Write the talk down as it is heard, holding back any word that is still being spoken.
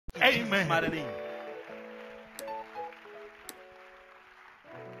Amen. mighty name.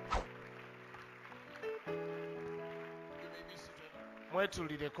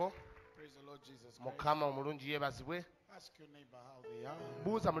 Mwetulireko. Praise the Lord Jesus Christ. Mukama omulungi yebazibwe. Ask your neighbor how they are.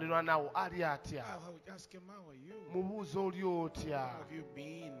 Buuza mulirwanawo ali atya. Ask him how are you? Mubuuza oli otya. How have you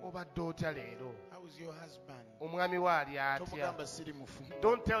been? Obadde otya leero. How is your husband? Omwami we ali atya. Tomugamba siri mufu.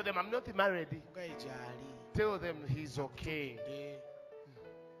 Don't tell them I'm not married. Mugaye gyali. Tell them he's okay.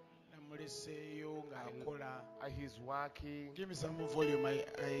 Namuleseeyo ng'akola. He's working. Give me some more volume.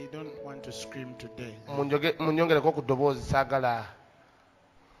 I don't want to scream today. Munyongereko ku ddoboozi saagala.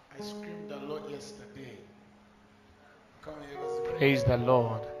 I screamed a lot yesterday. Praise the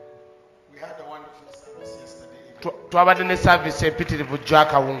Lord. We had a wonderful service yesterday. Twabadde ne service empitirivu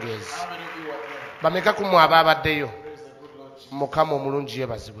gy'akawungeezi. How many of you were there? Bameka ku mmwe ababaddeyo. Praise the good Lord Jesus. Mukama omulungi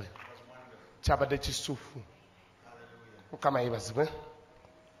yebazibwe. It was wonderful. Kyabadde kisuufu. Hallelujah. Mukama yebazibwe.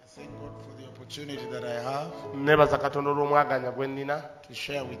 I thank God for the opportunity that I have Neebaza Katonda olw'omwaganya gwe nnina to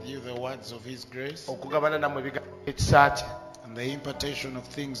share with you the words of His grace okugabana nammwe ebigambo ekisa kye and the impartation of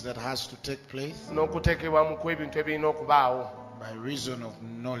things that has to take place n'okuteekebwamu kw'ebintu ebirina okubaawo by reason of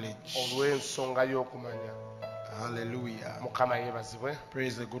knowledge. olw'ensonga y'okumanya. Hallelujah. Mukama yeebazibwe.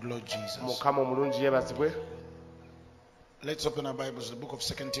 Praise the good Lord Jesus. Mukama omulungi yeebazibwe. Let's open our Bibles, the book of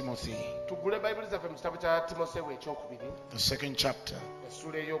 2 Timothy, Tuggule bayibuli zaffe mu kitabo kya Timoseewo ekyokubiri, the second chapter,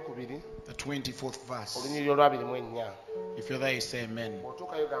 essula ey'okubiri, the 24th verse. olunyiriri olwabirimu ennya. If you're there, you say amen.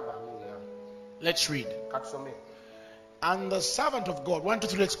 Bw'otuukayo gamba amiina. Let's read. Katusome. And the servant of God, 1, 2,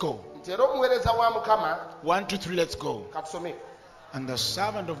 3, let's go. Nti era omuweereza wa Mukama, 1, 2, 3, let's go. katusome. And the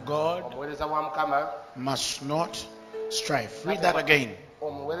servant of God Omuweereza wa Mukama, must not strive. Read that again.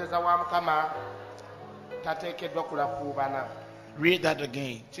 omuweereza wa Mukama tateekeddwa kulafuubana. Read that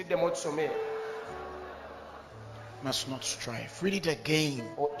again. Kiddemu okisome. Must not strive. Read it again.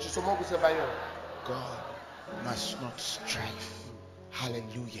 Kisome okusembayo. God must not strive.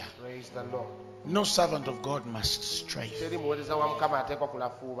 Hallelujah. Praise the Lord. No servant of God must strive. Teri muweereza wa Mukama ateekwa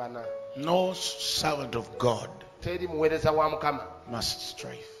kulafuubana. No servant of God Teri muweereza wa Mukama must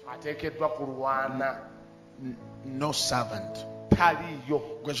strive. ateekeddwa kulwana. No servant. Taliyo.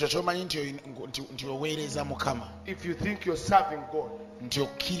 Gwe kyomanyi nti oweereza Mukama, If you think you're serving God nti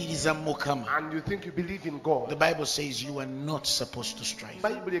okkiririza Mukama, and you think you believe in God, the Bible says you are not supposed to strive.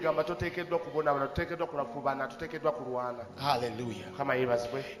 Bayibuli egamba toteekeddwa kubonaabona, toteekeddwa kulafuubana, toteekeddwa kulwana. Hallelujah. Mukama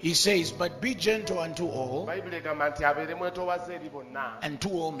yeebazibwe. He says, but be gentle unto all, Bayibuli egamba nti abeere mwetoowaze eri bonna, and to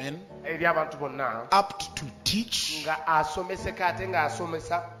all men, eri abantu bonna, apt to teach. nga asomeseka ate nga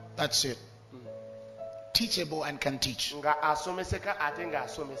asomesa. That's it. Teachable and can teach. Nga asomeseka ate nga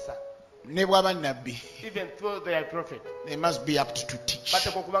asomesa. Ne bw'aba nabbi, Even though they are prophet, they must be apt to teach.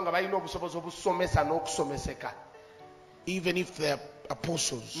 bateekwa okuba nga balina obusobozi obusomesa n'okusomeseka. Even if they're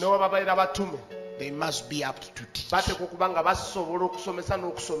apostles, Ne bwe babeera batume, they must be apt to teach. bateekwa okuba nga basobola okusomesa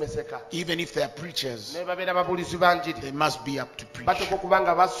n'okusomeseka. Even if they're preachers, Ne babeera babuulizi banjiri, they must be apt to preach. bateekwa okuba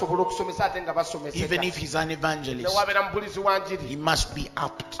nga basobola okusomesa ate nga Even basomeseka. if he's an Ne evangelist, wabeera mubuulizi wa njiri, he must be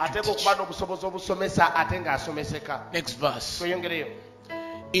apt to ateekwa teach. okuba n'obusobozi obusomesa ate nga asomeseka. Next verse. Tweyongereyo.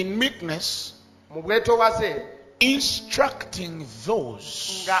 In meekness, Mu bwetoowaze, instructing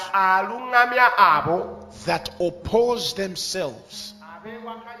those nga aluŋŋamya abo that oppose themselves.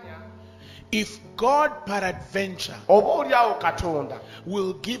 abeewakanya, If God peradventure oboolyawo Katonda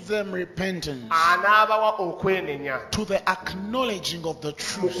will give them repentance anaabawa okwenenya to the acknowledging of the mu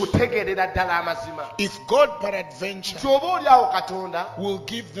truth. kutegeerera ddala amazima. If God peradventure Nti oboolyawo Katonda will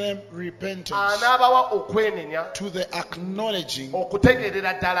give them repentance anaabawa okwenenya to the acknowledging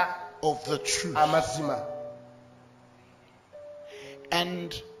okutegeerera ddala of the truth, amazima,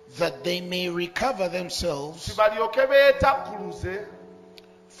 and that they may recover themselves kibalyoke beetakkuluze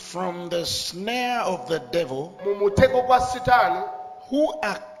from the snare of the devil, mu mutego gwa Sitaani who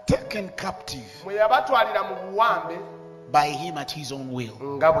are taken captive mwe yabatwalira mu buwambe by him at his own will.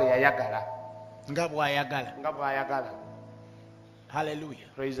 nga bwe yayagala. Nga bw'ayagala. Nga bw'ayagala. Hallelujah.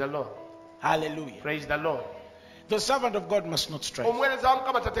 Praise the Lord. Hallelujah. Praise the Lord. The servant of God must not strive, Omuweereza wa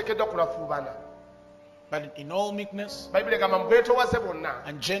Mukama tateekeddwa kulafuubana. but in all meekness Bayibuli egamba mu bwetoowaze bwonna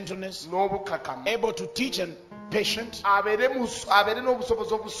and gentleness, n'obukkakkamu able to teach and patient. abeere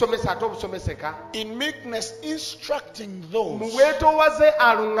n'obusobozi obusomesa ate obusomeseka. In meekness, instructing Mu those bwetoowaze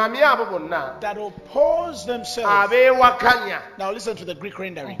aluŋŋamye abo bonna that oppose themselves. abeewakanya. Now listen to the Greek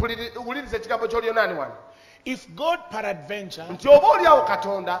rendering. Wuliriza ekigambo ky'olyonaani wano. If God peradventure Nti oboolyawo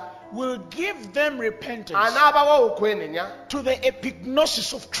Katonda will give them repentance anaabawa okwenenya to the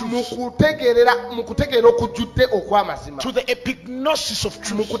epignosis of mu truth, kutegeera okujjudde okw'amazima. to the epignosis of Mu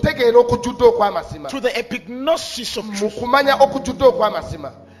truth, kutegeera okujjudde okw'amazima. to the epignosis of Mu truth, kumanya okujjudde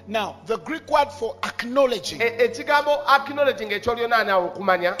okw'amazima. Now, the Greek word for acknowledging ekigambo acknowledging ekyolyonaani awo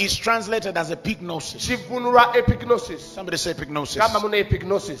okumanya is translated as epignosis. kivunulwa epignosis. Somebody say epignosis. Gamba muno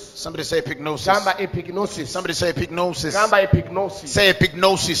epignosis. Somebody say epignosis. Gamba epignosis. Somebody say epignosis. Gamba epignosis. Say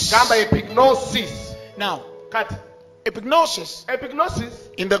epignosis. Gamba epignosis. Now, Kati epignosis epignosis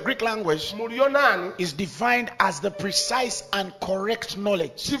in the Greek language mu lyonaani is defined as the precise and correct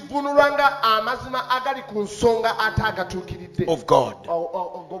knowledge kivunulwa nga amazima agali ku nsonga ate agatuukiridde of God.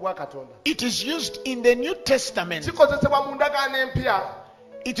 g'obwa Katonda. It is used in the New Testament. Kikozesebwa mu ndagaano empya.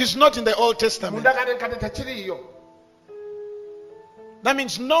 It is not in the Old Mu Testament. ndagaano enkadde tekiriiyo. That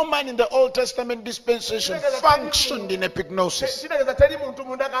means no man in the Old Testament dispensation functioned in epignosis. Kitegeeza teri muntu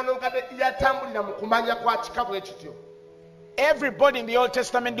mu ndagaano enkadde yatambulira mu kumanya kwa kika bwe kityo. Everybody in the Old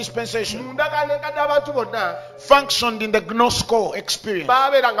Testament dispensation Mu ndagaano enkadde abantu bonna functioned in the gnosko experience.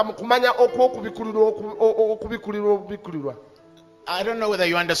 baabeeranga mu kumanya okubikulirwa. I don't know whether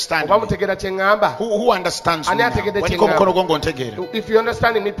you understand Oba me. mutegeera kye ŋŋamba? Who understands me Ani now? ategedde Wanika kye omukono ŋŋamba? gwo ng'ontegeera. If you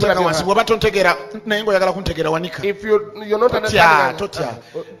understand me, put up Teeka your wansi hand. bw'oba tontegeera naye ng'oyagala kuntegeera wanika. If you're not Totya, understanding, totya.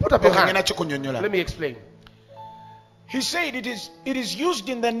 put up your Ngenda hand. kikunnyonnyola. Let me explain. He said it is used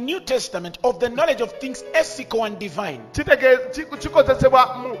in the New Testament of the knowledge of things ethical and divine.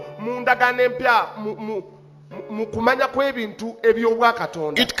 Kikozesebwa mu ndagaano empya mu kumanya kw'ebintu eby'obwa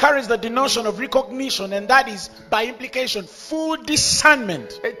Katonda. It carries the denotion of recognition, and that is by implication full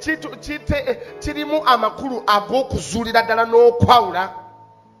discernment. Kirimu amakulu ag'okuzuulira ddala n'okwawula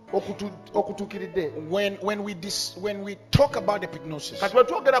okutuukiridde. When we talk about epignosis, Kati bwe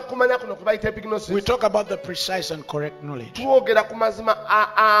twogera ku kumanya kuno kwe bayita epignosis, we talk about the precise and correct knowledge. twogera ku mazima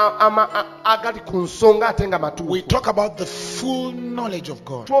agali ku nsonga ate nga We matuufu. talk about the full knowledge of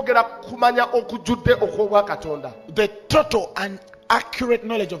God, Twogera ku kumanya okujjudde okw'obwa Katonda. the total and accurate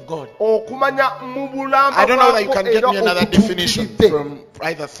knowledge of God. Okumanya mu bulamba I don't know whether you can get era me another definition okutuukiridde. from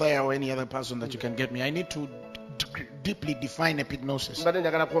either Thayer or any other person that you can get me. I need to deeply define epignosis. Mbadde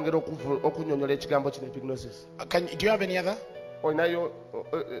njagala kwongera okunnyonnyola ekigambo kino epignosis. Do you have any other? Olinayo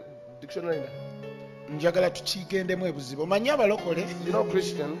dictionary na? Njagala tukigendemu ebuzibu. Omanyi abalokole You know,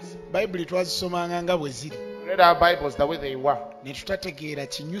 Christians bayibuli twazisomanga nga bwe ziri read our Bibles the way they were. ne tutategeera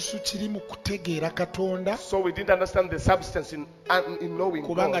kinyusu kiri mu kutegeera Katonda So we didn't understand the substance in knowing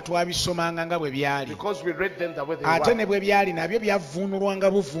kubanga God, twabisomanga nga bwe byali, because we read them the way they ate ne were. bwe byali nabyo byavuunulwa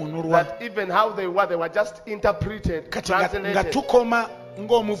nga buvuunulwa. That even how they were just interpreted, Kati nga translated. tukoma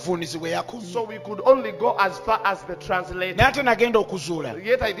ng'omuvuunizi bwe yakomye. So we could only go as far as the translator. N'ate nagenda okuzuula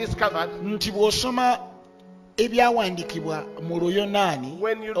Yet I discovered nti bw'osoma ebyawandiikibwa mu Luyonaani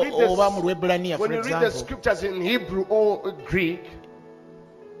when you read oba mu Lwebbulaniya, for when you read the example, scriptures in Hebrew or Greek,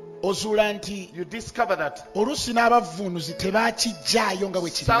 ozuula nti you discover that oluusi n'abavuunuzi tebaakijjaayo nga bwe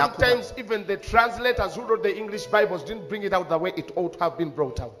kirina kuba. sometimes even the translators who wrote the English Bibles didn't bring it out the way it ought to have been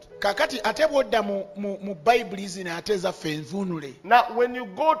brought out. Kaakati ate bw'odda mu bayibuli zino ate ezaffe envuunule, Now, when you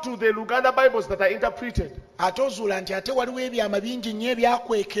go to the Luganda Bibles that are interpreted, ate ozuula nti ate waliwo ebyama bingi nnyo you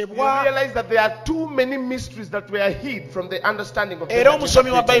ebyakwekebwa. realize that there are too many mysteries that were hid from the understanding of Era the omusomi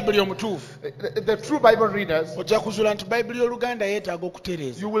wa interpreted. bayibuli omutuufu The true Bible readers, ojja kuzuula nti bayibuli y'oluganda yeetaaga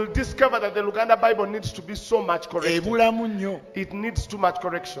okutereeza. you will discover that the Luganda Bible needs to be so much corrected. Ebulamu nnyo. It needs too much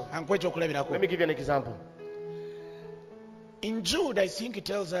correction. Ankuwa ekyokulabirako. Let me give you an example. In Jude, I think it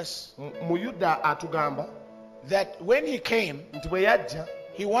tells us Mu Yuda atugamba that when he came, nti bwe yajja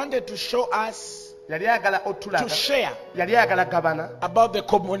he wanted to show us, yali ayagala to otulaga, share yali ayagala gabana about the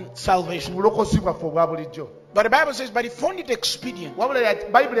common salvation. bulokozi bwaffe obwa bulijjo. But the Bible says, but he found it expedient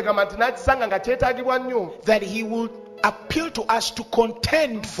Wabula Bayibuli egamba nti n'akisanga nga kyetaagibwa nnyo that he would appeal to us to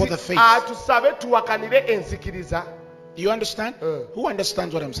contend for the faith. atusabe tuwakanire enzikiriza. Do you understand? Who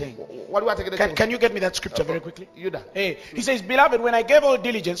understands what I'm saying? Waliwo ategedde Can you get me that scripture very quickly? Yuda. Hey, he says, beloved, when I gave all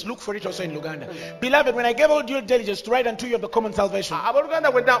diligence, look for it also in Luganda. Beloved, when I gave all due diligence to write unto you of the common salvation,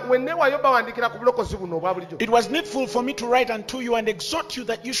 Abooluganda when neewaayo bawandiikira ku bulokozi buno obwa bulijjo, it was needful for me to write unto you and exhort you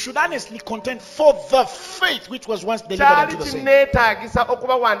that you should honestly contend for the faith which was once delivered kyali unto the saints. kinneetaagisa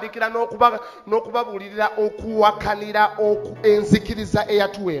okubawandiikira n'okubabuulirira okuwakanira enzikiriza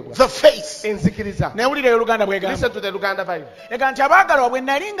eyatuweebwa. The faith. Enzikiriza. Newulira Luganda bwegamba. Listen to the Luganda Bible. Ega nti abaagalwa bwe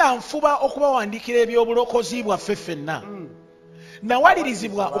nali nga nfuba okubawandiikira ebyobulokozi bwaffe ffenna,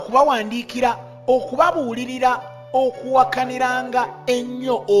 nawalirizibwa okubawandiikira okubabuulirira okuwakaniranga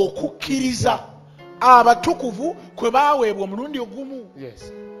ennyo okukkiriza abatukuvu kwe baaweebwa omulundi ogumu.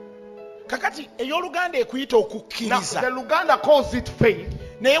 Yes. Kakati ey'Oluganda ekuyita Now, okukkiriza the Luganda calls it faith.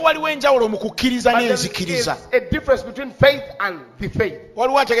 naye waliwo enjawulo mu kukkiriza But there n'enzikiriza. is a difference between faith and the faith.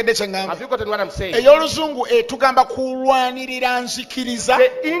 Waliwo ategedde kye ŋŋamba? Have you gotten what I'm saying? Ey'oluzungu etugamba kulwanirira nzikiriza,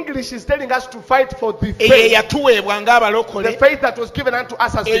 The English is telling us to fight for the eyo faith. eyatuweebwa The ng'abalokole. faith that was given unto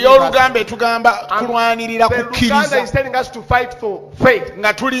us as believers. Ey'olugamba etugamba And kulwanirira the Luganda kukkiriza, is telling us to fight for faith.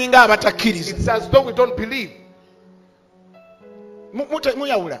 nga tulinga abatakkiriza. It's as though we don't believe.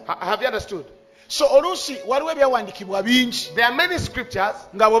 Muyawula. Have you understood? So oluusi waliwo ebyawandiikibwa bingi There are many scriptures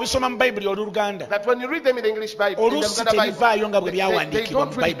nga bw'obisoma mu bayibuli oluluganda that when you read them in the English Bible, in the oluusi Luganda Bible, tebivaayo nga bwe they byawandiikibwa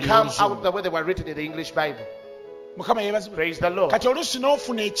don't mu really bayibuli come out oluzungu. the way they were written in the English Bible. Mukama yeebazibwe. Praise the Lord. Kati oluusi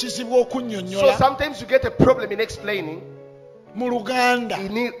n'ofuna ekizibu So okunnyonnyola sometimes you get a problem in explaining mu luganda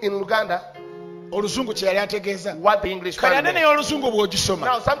in Luganda oluzungu kye yali ategeeza. what the English Kale ate Bible naye oluzungu bw'ogisoma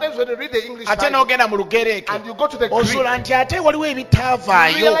Now, sometimes when you read the English ate Bible n'ogenda mu lugereeke and you go to the Greek, osula nti ate waliwo you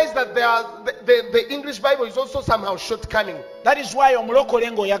ebitaavaayo. realize that the English Bible is also somehow shortcoming. That is why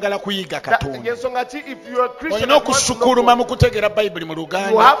omulokole ng'oyagala kuyiga Katonda If you are a Christian, olina okusukkuluma mu kutegeera bayibuli mu you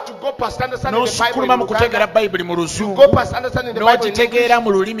luganda, have to go past understanding the Bible in n'osukkuluma mu kutegeera Luganda. bayibuli mu Go luzungu, past understanding the Bible in English. n'ogitegeera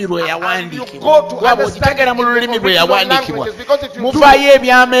mu lulimi lwe And you yawandiikibwa. go to Waba understand ogitegeera mu it in lulimi the lwe original yawandiikibwa, languages, because if you do, muvaayo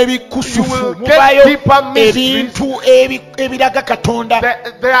ebyama you ebikusufu, will get muvaayo deeper mysteries. ebintu ebiraga Katonda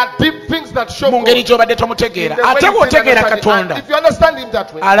there are deep things that show mu God ngeri gy'obadde in tomutegeera. the way Ate you bw'otegeera understand it. Katonda And if you understand him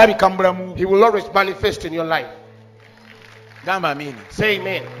that way, alabika mu bulamu. he will always manifest in your life. Gamba amiini. Say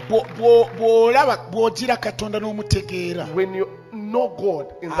amen. Bw'ogira Katonda n'omutegeera, When you know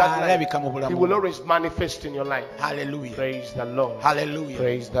God in that alabika mu life, he will bulamu. always manifest in your life. Hallelujah. Praise the Lord. Hallelujah.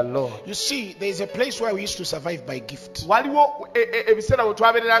 Praise the Lord. You see, there is a place where we used to survive by gift. Waliwo ebiseera bwe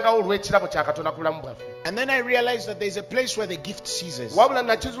twabeererangawo olw'ekirabo kya Katonda ku bulamu bwaffe. And then I realized that there is a place where the gift ceases. Wabula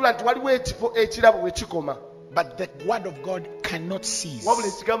nakizuula nti waliwo ekifo ekirabo we kikoma. But the word of God cannot cease, Wabula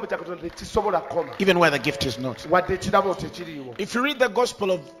ekigambo kya Katonda tekisobola kukoma. even where the gift is not. Wadde ekirabo tekiriiwo. If you read the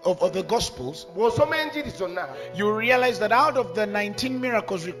gospel of the gospels, Bw'osoma enjiri zonna, you realize that out of the 19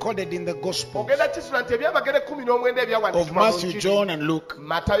 miracles recorded in the gospel ogenda kisula nti ebyamagero 19 of ebyawandiikibwa mu Matthew, Njiri, John, and Luke,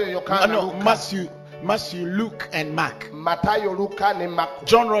 Matayo, Yokaana, no, Luka. Matthew, Luke, and Mark, Matayo, Luka ne Marko.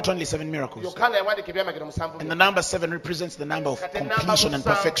 John wrote only 7 miracles. Yokaana yawandiika ebyamagero 7. And the number 7 represents the number of Kati completion and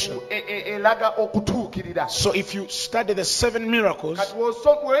perfection. Eraga okutuukirira. So if you study the 7 miracles, Kati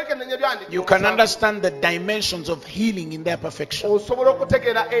bw'owekenenya ebyawandiikibwa you can omusanvu, understand the dimensions of healing in their perfection. osobola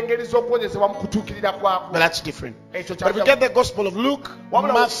okutegeera engeri z'okuwonyezebwa mu kutuukirira kwako. But that's different. Ekyo But if you get the gospel of Luke,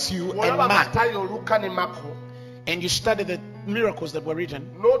 Wabula Matthew, and bw'olaba Mark, Matayo, Luka ne Marko, and you study the miracles that were written,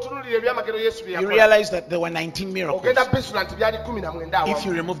 n'otunuulira ebyamagero Yesu bye you yakola, realize that there were 19 miracles ogenda bisula nti byali 19 awamu. if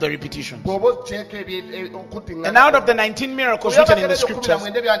you remove the repetitions. Bw'oba oteeka okuddiŋŋana. And out of the 19 miracles written in the scriptures,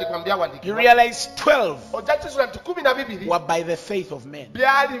 ebyawandiikibwa mu byawandiikibwa, you realize 12 ojja kisula nti 12 were by the faith of men,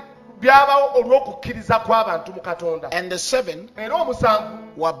 byabawo olw'okukkiriza kw'abantu mu Katonda. and the 7 Era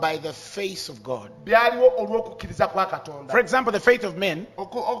omusanvu were by the faith of God. byaliwo olw'okukkiriza kwa Katonda. For example, the faith of men,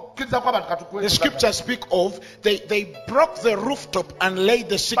 Okukkiriza kw'abantu the katukwekuza. scriptures speak of, they broke the rooftop and laid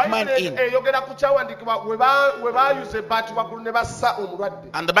the sick man in. eyogera ku kyawandiikibwa we baayuza ebbaati waggulu ne bassa omulwadde.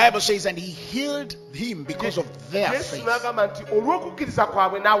 And the Bible says, and he healed him because of their Yesu faith. n'agamba nti olw'okukkiriza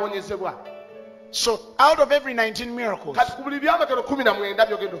kwabwe n'awonyezebwa. So out of every 19 miracles, Kati ku buli byamagero 19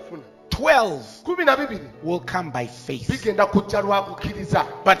 byogenda okufuna, 12 12 will come by faith. bigenda kujja lwa kukkiriza.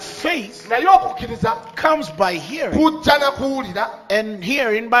 But faith Naye okukkiriza comes by hearing, kujja na kuwulira, and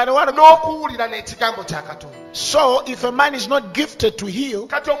hearing by the word of God. n'okuwulira n'ekigambo kya Katonda. So if a man is not gifted to heal,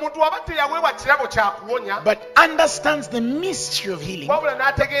 Kati omuntu aba teyaweebwa kirabo kya kuwonya, but understands the mystery of healing, wabula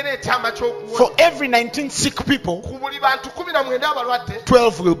n'ategeera ekyama ky'okuwonya, for every 19 sick people, ku buli bantu 19 abalwadde,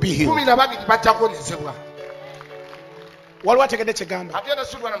 12 will be healed. 12 bajja kuwonyezebwa. Waliwo ategedde kyegamba? Have you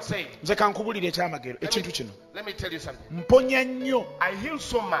understood what I'm saying? Nze kankubulira ekyamagero ekintu kino Let me tell you something. mponya nnyo I heal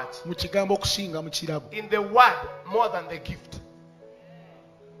so much mu kigambo okusinga mu kirabo. in the word more than the gift.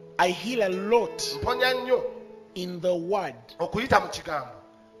 I heal a lot Mponya nnyo in the word okuyita mu kigambo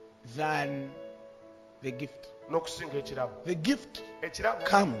than the gift. n'okusinga ekirabo. The gift Ekirabo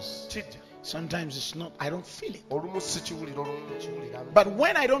comes. kijja, Sometimes it's not, I don't feel it. olumu sikiwulira, olumu nkiwuliramu. But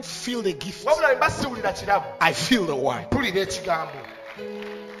when I don't feel the gift, Wabula bwe mba siwulira kirabo, I feel the word. mpulira ekigambo.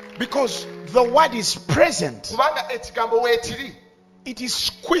 Because the word is present. Kubanga ekigambo weekiri, It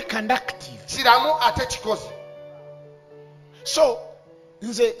is quick and active. kiramu ate kikozi. So,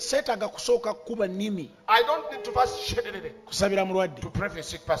 nze seetaaga kusooka kuba nnimi I don't need to first shedderere kusabira mulwadde. to pray for a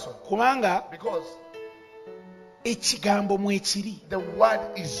sick person, Kubanga because ekigambo mwekiri. the word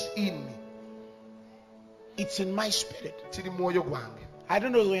is in me. It's in my spirit. Kiri mu mwoyo gwange. I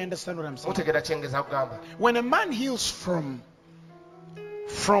don't know if you understand what I'm saying. Mutegeera kye ngeza kugamba. When a man heals from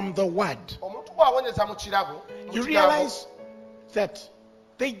the word, Omuntu bw'awonyeza mu kirabo, mu you kigambo, realize that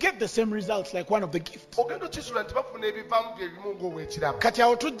they get the same results like one of the gifts. ogenda okisula nti bafuna ebivaamu bye bimu ng'ow'ekirabo. Kati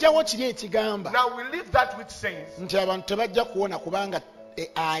awo tujjawo kiri ekigamba Now we leave that which says nti abantu tebajja kuwona kubanga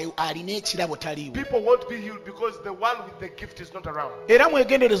alina ekirabo taliiwo. people won't be healed because the one with the gift is not around. Era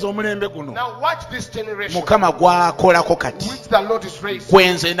mwegendereza omulembe guno Now watch this generation Mukama gwakolako kati which the Lord is raising,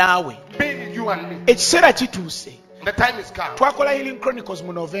 gwenze naawe. being you and me. Ekiseera kituuse. The time is come. Twakola Healing Chronicles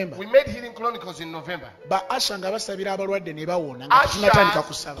mu November. We made Healing Chronicles in November. Ba Asha nga basabira abalwadde ne bawona nga tunatandika Ushers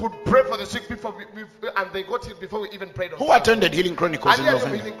kusaba. could pray for the sick people and they got healed before we even prayed. Who attended Healing Chronicles in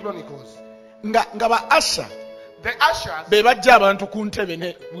November? Healing Chronicles. Nga ba Asha The ushers, be bajja abantu ku ntebe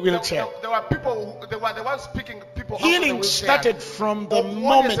ne wheelchair. there were people they were the ones picking people out of the Healing wheelchair. started from the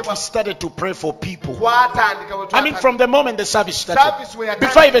moment we started to pray for people. Kwatandika I mean, from the moment the service started. Service where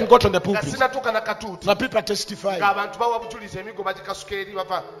Before I even got on the pulpit. sinatuuka na katuuti. The people testify. Ng'abantu bawa bujulizi emigo bagikasuka eri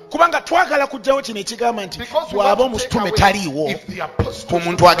bava. Kubanga twagala kujjawo kino ekigamba nti Because we bw'aba want to take omusitume away taliiwo if the apostles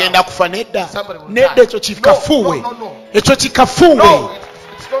omuntu agenda kufa nedda. Somebody will Nedda die. ekyo kikafuuwe. No. Ekyo No, kikafuuwe.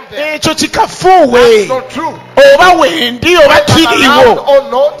 it's not there. Ekyo kikafuuwe. That's not true. Oba wendi oba Whether kiriiwo. around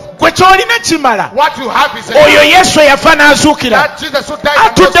or not, Gwe ky'olina kimala. what you have is Oyo Yesu eyafa n'azuukira. that Jesus who died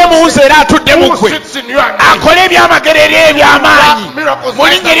and Atudde mu rose nze era atudde mu who ggwe. sits in you and me. Akola ebyamagero era eby'amaanyi. Mu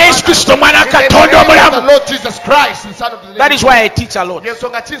linnya lya Yesu Kristo mwana wa In the Katonda name of the omulamu. Lord Jesus Christ, the Son of the living That is why I teach a lot.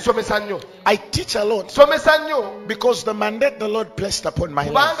 Yensonga ki nsomesa nnyo. I teach a lot Nsomesa nnyo because the mandate the Lord placed upon my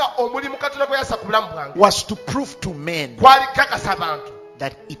life kubanga omulimu Katonda gwe yassa ku bulamu bwange was to prove to men kwali kakasa abantu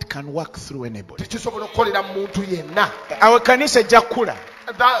that it can work through anybody. tekisobola okukolera mu muntu yenna. Awo ekkanisa ejja kukula.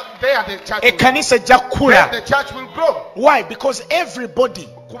 There the church will, Ekkanisa ejja kukula. the church will grow. Why? Because everybody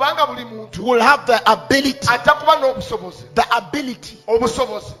Kubanga buli muntu will have the ability, ajja kuba n'obusobozi. the ability,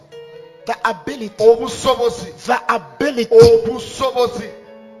 Obusobozi. the ability, Obusobozi. the ability Obusobozi.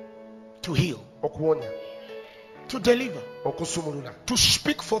 to heal, Okuwonya. to deliver, Okusumulula. to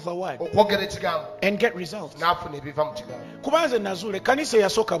speak for the word Okwogera ekigambo. and get results. N'afuna ebiva mu kigambo. Kubanze nazuula ekkanisa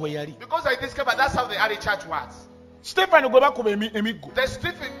eyasooka bwe yali. Because I discovered that's how the early church was. Stephen gwe bakuba emiggo The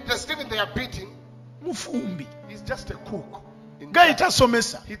Stephen they are beating mufumbi. is just a cook. Gayi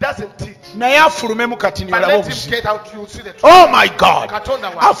tasomesa. He doesn't teach. Naye afulumemu katini But olabe let him obuzibu. get out, you'll see the truth. Oh my God.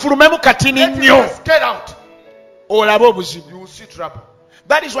 Katonda wa. Afulumemu katini Let him nnyo just get out. olabe obuzibu. You will see trouble.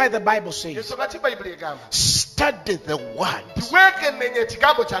 That is why the Bible says, Ensonga ki Bayibuli egamba? study the word. Weekenneenye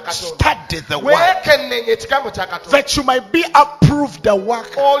ekigambo kya Katonda. Study the word. Weekenneenye ekigambo kya Katonda. That you might be approved the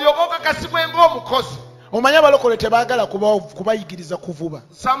work. Olyoke okakasibwe ng'omukozi. Omanyi abalokole tebaagala kubayigiriza kuvuba.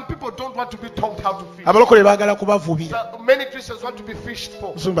 Some people don't want to be taught how to fish. Abalokole baagala kubavubira. Many Christians want to be fished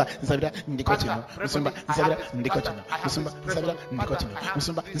for. Musumba nsabira ndiko kino. Musumba nsabira ndiko kino. Musumba nsabira ndiko kino.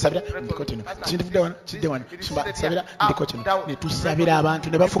 Musumba nsabira ndiko kino. Kidde wano. Musumba nsabira ndiko kino. Ne tusabira abantu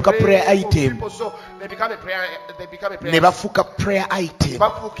ne bafuka prayer item. So they become a prayer. Ne bafuka prayer item.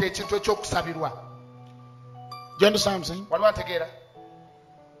 Bafuuka ekintu ekyokusabirwa. Do you understand what I'm saying? Waliwo ategeera?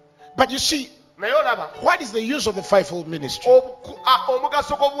 But you see, Naye olaba what is the use of the fivefold ministry?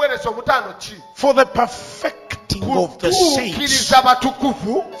 omugaso gw'obuweereza obutaano ki? For the perfecting of the saints. Kutuukiriza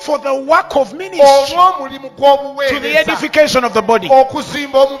batukuvu For the work of ministry. olw'omulimu To the gw'obuweereza edification of the body.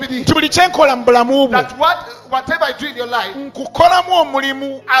 okuzimba omubiri. Nti buli kyenkola mu bulamu bwo That whatever I do in your life, nkukolamu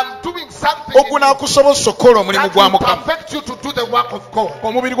omulimu I'm doing something in you ogunaakusobosa okukola omulimu that gwa will Mukama. perfect you to do the work of God.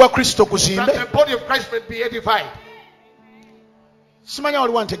 Omubiri gwa Kristo That guzimbe. the body of Christ may be edified. Simanya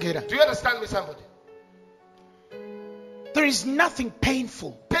waliwo antegeera. Do you understand me, somebody? There is nothing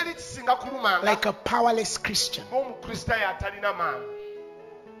painful Teri kisinga kulumanga like a powerless Christian. ng'omukristaayo atalina maanyi.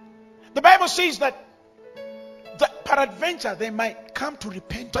 The Bible says that peradventure they might come to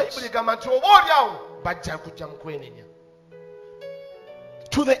repentance, Bayibuli egamba nti oba oliawo bajja kujja mu kwenenya.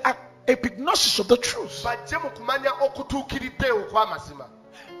 to the epignosis of the truth, Bajje mu kumanya okutuukiridde okw'amazima.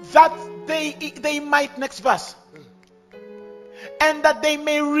 that they might, next verse, and that they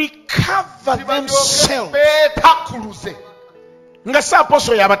may recover themselves. Beetakuluze. Nga si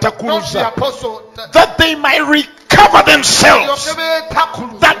apostle Not the yabatakuluza. apostle. That they might recover themselves.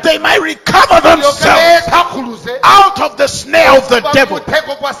 Beetakuluze. That they might recover themselves Beetakuluze. out of the snare of the devil,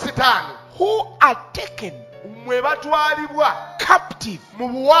 Mutego gwa Sitaani. who are taken Mwe batwalibwa captive mu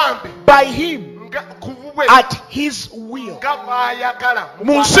buwambe by him ku bubwe at his will. nga bw'ayagala.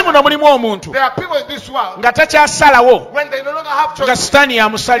 Mu nsi muno mulimu omuntu There are people in this world nga takyasalawo, when they no longer have nga choices. sitaani The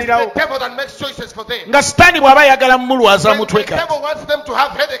yamusalirawo, devil that makes choices for them. nga sitaani bw'aba ayagala mumulwaza When mutwe the kati devil wants them to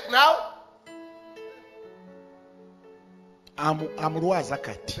have headache now, amulwaza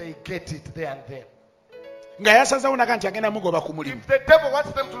kati. they get it there and then. nga yasazewo naka nti agenda mugoba ku mulimu If the devil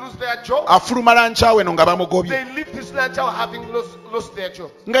wants them to lose their job, afuluma lankyawe no nga bamugobye they leave this lunch hour having lost their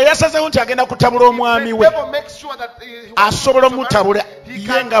job. nga yasazewo nti agenda kutabula omwami The we devil makes sure that he asobola omutabula he ye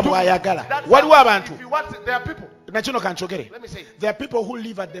can nga do. bw'ayagala That's waliwo how- abantu if you want, there are people. nakino kankyogere Let me say. there are people who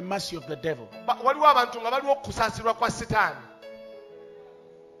live at the mercy of the devil. Waliwo abantu nga baliwo okusaasirwa kwa Sitaani.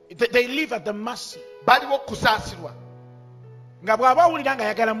 They live at the mercy Baliwo okusaasirwa. nga bw'aba awulira nga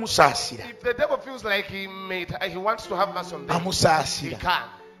ayagala musaasira If the devil feels like he wants to have mercy on them, he amusaasira can.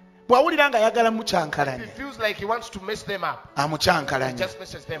 bw'awulira nga ayagala If he mucyankalanya feels like he wants to mess them up, he amucyankalanya just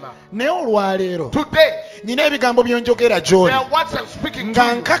messes them up. naye olwaleero Today, nyina ebigambo byonjogera there gy'oli are words I'm speaking nga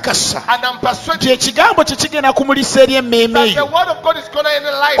to you, nkakasa and I'm persuaded nti ekigambo kye kigenda kumulisa eri emmeeme that the yo word of God is going to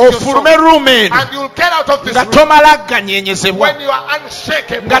enlighten your soul, ofulume ruuma eno and you'll get out of this nga room tomala ganyeenyezebwa when you are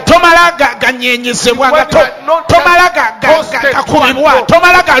unshakable. nga tomala ganyeenyezebwa nga tomala gakubibwa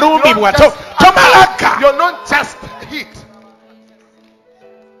tomala galumbibwa tomala ga You're not just hit.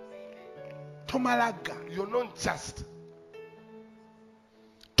 tomala ga You're not just.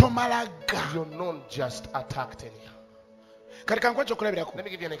 tomala ga You're not just attacked anyhow. kati kankuwa kyokulabirako Let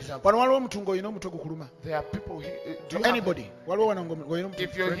me give you an example. wano waliwo omuntu ng'olina omutwe gukuluma There are people here. Do you have, anybody waliwo wano ng'olina omutwe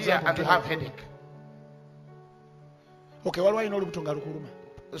if you're for here example, and you have headache, okay waliwo alina olubuto nga lukuluma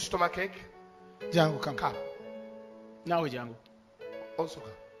stomachache, jangu kama come. naawe jangu Also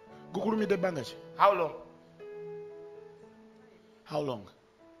come. gukulumidde ebbanga ki How long? how long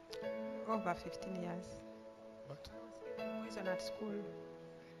Over 15 years. What? Poison at school.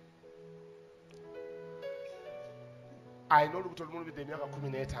 Alina olubuto lumulumidde emyaka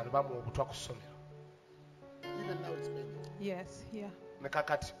 15 bamuwa obutwa ku ssomero. even now it's been Yes, yeah. Ne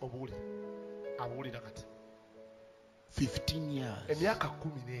kakati obuwulire. Abuwulira kati. 15 years Emyaka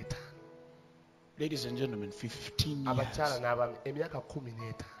 15. ladies and gentlemen 15 Abakyala years n'abaami emyaka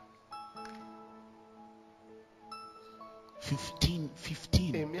 15.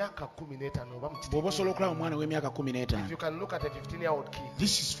 15 Emyaka 15 oba mu bw'oba osobola okulaba omwana w'emyaka If you 15 can look at a 15-year-old kid,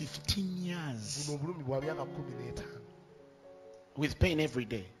 this is 15 years buno obulumi bwa myaka 15. with pain every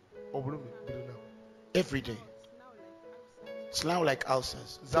day Obulumi buli lunaku. every day it's now like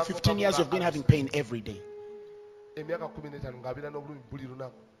ulcers for 15 years you've been having pain every day Emyaka 15 ng'abeera n'obulumi buli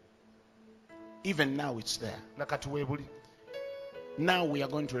lunaku. even now it's there Na kati weebuli. now we are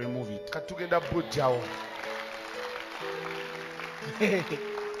going to remove it Kati tugenda buggyawo.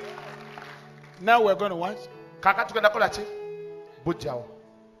 now we're going to what Kaakati tugenda kukola ki? Buggyawo.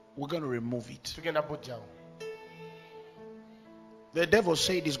 we're going to remove it Tugenda buggyawo. the devil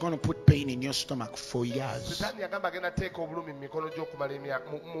said he's going to put pain in your stomach for years Sitaani yagamba agenda ateeka obulumi mu mikono gy'okumala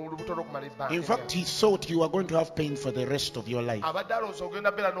mu lubuto lw'okumala ebbanga. in fact he thought you are going to have pain for the rest of your life Abadde alonso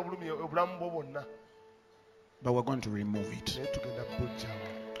ogenda beera n'obulumi obulamu bwo bwonna. but we're going to remove it Naye tugenda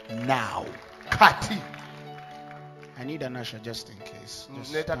buggyawo. now Kati. I need an usher just in case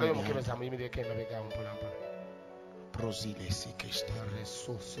just Neetagayo stand behind. omukebeza amuyimirireko emabega mpolampola. Prozile sikeshte.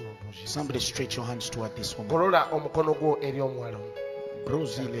 Resoso boje. Somebody stretch your hands toward this woman. Golola omukono gwo eri omuwala.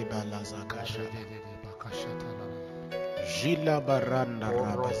 Brozile balaza kasha. Jila baranda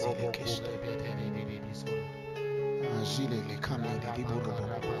rabazile keshte. Ajile le kamili liburo.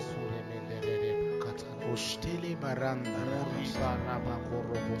 Oshtele baranda rabazile.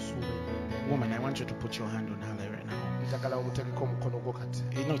 Woman, I want you to put your hand on her right now. Njagala omutegeko omukono gwo kati.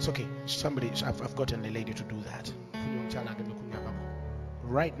 No, it's okay. Somebody, I've gotten a lady to do that. Funye omukyala agenda okunyambako.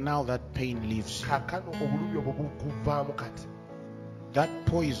 Right now, that pain leaves you. Kaakano obulumi obwo bukuvaamu kati. That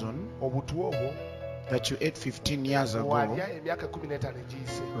poison Obutwa obwo that you ate 15 years ago, walya emyaka 15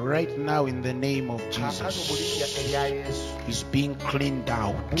 egiyise. right now, in the name of Kaakano mu linnya Jesus, erya Yesu. is being cleaned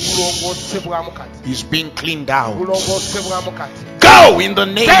out. Bulongoosebwamu kati. Is being cleaned out. Bulongoosebwamu kati. Go in the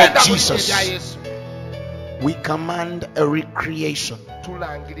name Genda of mu linnya erya Jesus. Yesu. We command a recreation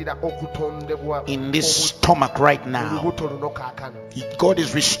Tulangirira okutondebwa in this stomach right now. olubuto luno kaakano. God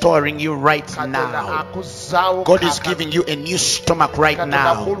is restoring you right Katonda now. akuzzaawo God is kaakano. giving you a new stomach right Katonda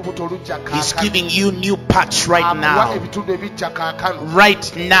now. olubuto olujja He's kaakano. giving you new parts right Amuwa now. ebitundu ebijja kaakano.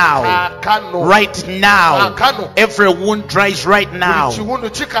 Right now. Kaakano. Right now. Kaakano. Every wound dries right Buli now. kiwundu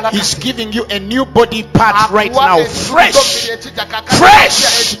kikala He's kati. giving you a new body part right Akuwa now. ebitundu Fresh. bibiri ekijja kaakano.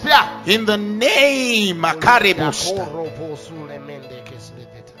 Fresh. Ekipya. In the name Akaribusta. Yakoroboosule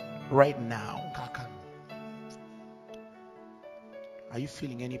mendekesibeteta. Right now. Kaakano. Are you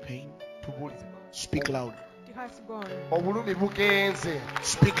feeling any pain? Tubulize. Speak loud. It has gone. Obulumi bugenze.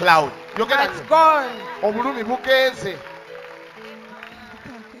 Speak loud. Yogera It's nnyo. gone. Obulumi bugenze.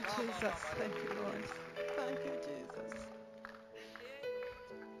 Thank you, Jesus. Thank you, Lord. Thank you, Jesus.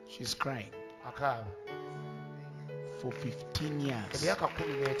 She's crying Akaaba. for 15 years. Emyaka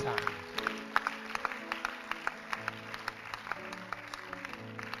 15.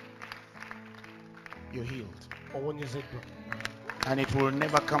 You're healed. owonyezeddwa. And it will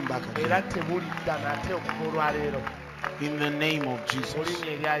never come back Era again. tebulidda nate okuva olwaleero. In the name of Mu Jesus.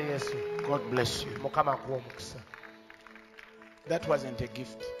 linnya erya Yesu. God bless you. Mukama akuwa omukisa. That wasn't a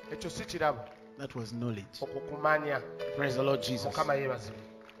gift. Ekyo si kirabo. That was knowledge. Okukumanya. Praise the Lord Jesus. Mukama yeebazibwe.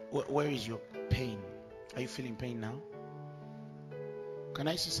 Where is your pain? Are you feeling pain now? Can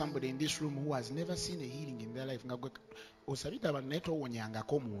I see somebody in this room who has never seen a healing in their life? Osabita abantu naye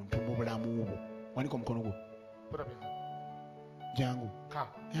towonyangako muntu mu bulamu bwo. Wanika omukono gwo. Put up your hand. Jangu. Come.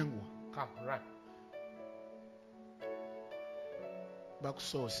 Yangu. Come, run.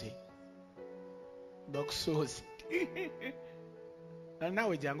 Bakusoose.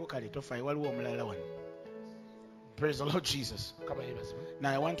 Nawe jangu kale tofaayo waliwo omulala wano. Praise the Lord Jesus. Mukama yeebazibwe. Now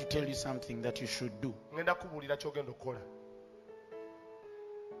I want to tell you something that you should do. Ngenda kubuulira ky'ogenda okukola.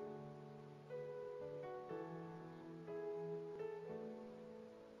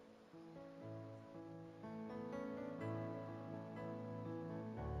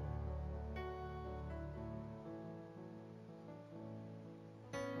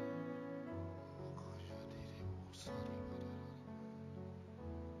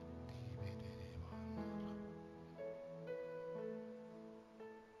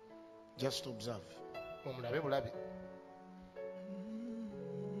 Just observe. Omulabe bulabe.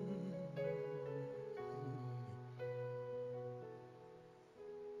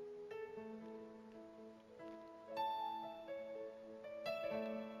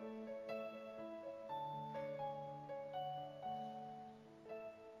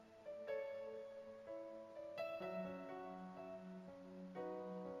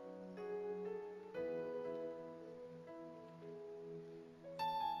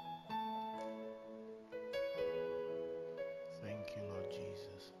 Thank you, Lord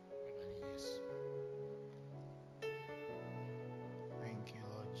Jesus. Yes. Thank you,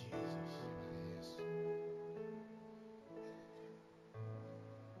 Lord Jesus. Yes.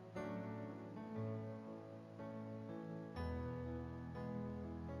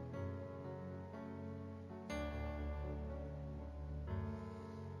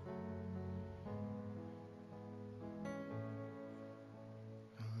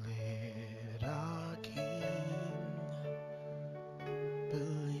 Let our King be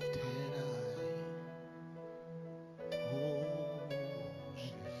lifted high. Oh,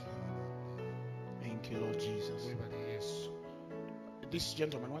 thank you, Lord Jesus. Yes. This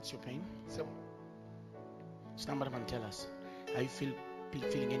gentleman, what's your pain? Sebo. Stand up and tell us. Are you feeling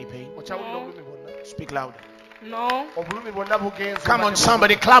any pain? Okyawulira obulumi bwonna? Speak loud. No. Obulumi bwonna bugenze. Come on,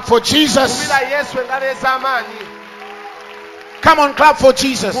 somebody clap for Jesus. Kubira Yesu engalo ez'amaanyi. Come on, clap for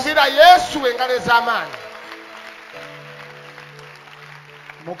Jesus. Kubira Yesu engalo ez'amaanyi.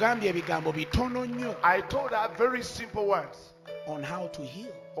 Mugambye ebigambo bitono nnyo I told her very simple words. on how to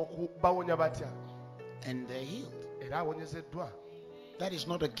heal, Okubawonya batya. and they're healed. Era awonyezeddwa. That is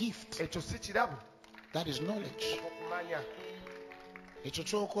not a gift. Ekyo si kirabo. That is knowledge. Okumanya. Ekyo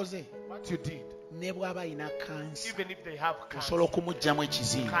ky'okoze What you did. ne bw'aba alina kansa Even if they have cancer, osobola okumuggyamu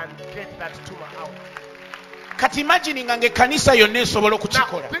ekizibu. can get that tumor out. Kati imagine nga ng'ekkanisa yonna esobola Now,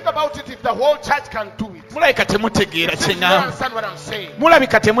 okukikola. think about it if the whole church can do it. Mulabika temutegeera kye You don't ŋŋamba. understand what I'm saying.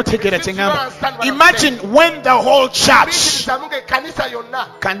 Mulabika temutegeera kye ŋŋamba. Imagine when the whole church Bikkiriza nga ekkanisa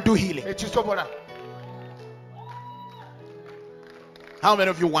yonna can do healing. ekisobola. How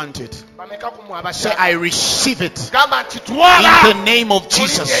many of you want it? Bameka ku mmwe Say, abakyamu. I receive it Gamba nti in twala the name of mu linnya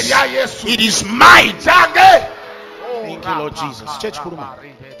Jesus. erya Yesu. It is mine. Kyange. Thank you, Lord Jesus. Church kuluma.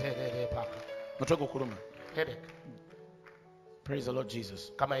 Mutwe gukuluma. Headache. Praise the Lord Jesus.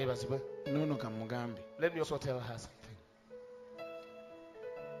 Kama yeebazibwe. Nono kamugambe. Let me also tell her something.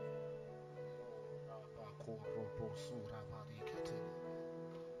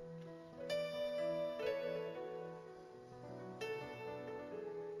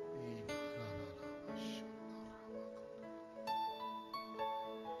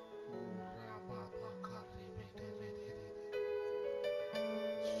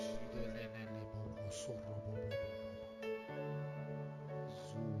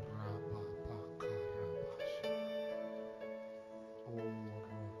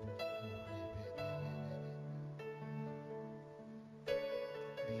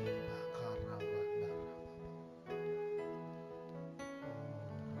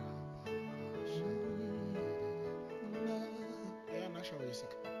 Yeah, I'm not sure where you're sick.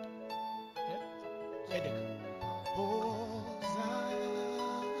 Yeah? Headache.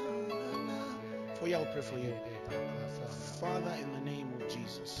 For you, I'll pray for you. Father, in the name of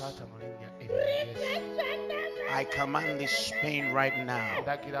Jesus, Taata mu linnya erya Yesu. I command this pain right now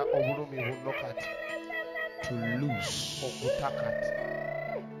Ndagira obulumi bunno kati to loose. okuta kati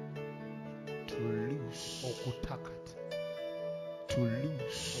To loose. loose, okutakati to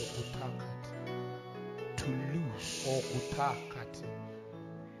loose, okutakati to loose. okutakati.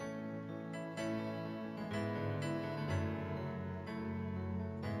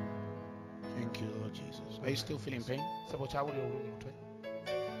 Thank you, Lord Jesus. Are you still feeling pain? Sebo kyawulira obulumi mutwe.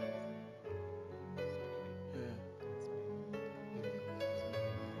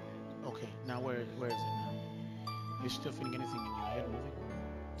 Okay, now where is it now? Are you still feeling anything in your head moving?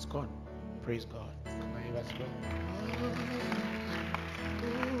 It's gone. Praise God. Kama yeebazibwe.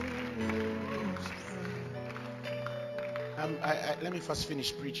 Let me first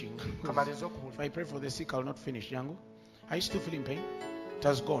finish preaching. Kamaliriza If okuwulira. I pray for the sick, I'll not finish. Yango, are you still feeling pain? It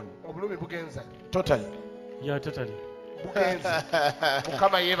has gone. Obulumi bugenza. Totally. Yeah, totally. Bugenza.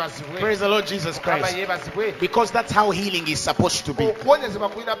 Mukama yeebazibwe. Praise the Lord Jesus Mukama Christ. yeebazibwe. Because that's how healing is supposed to be. Okuwonyezebwa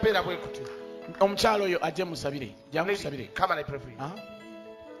kulina mbeera bwe kuti. Omukyalo oyo ajje musabire. Jangu musabire. Come and I pray for you. Huh?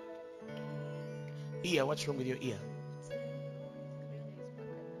 Ear, what's wrong with your ear?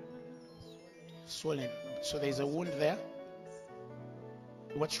 Swollen. So there's a wound there.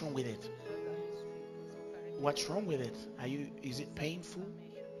 What's wrong with it? What's wrong with it? Is it painful?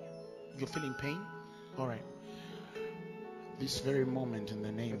 You're feeling pain? All right. This very moment in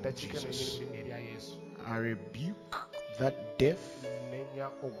the name of Jesus, I rebuke that deaf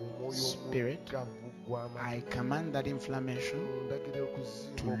spirit. I command that inflammation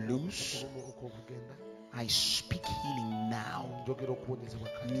to loose. I speak healing now.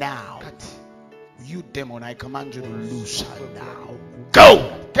 Now. You demon, I command you to loose her now.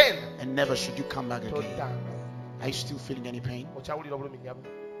 Go! And never should you come back again. Are you still feeling any pain?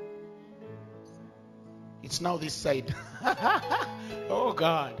 It's now this side. Oh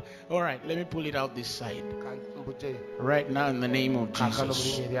God. All right, let me pull it out this side. Right now in the name of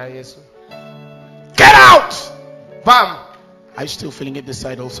Jesus. Get out! Bam! Are you still feeling it this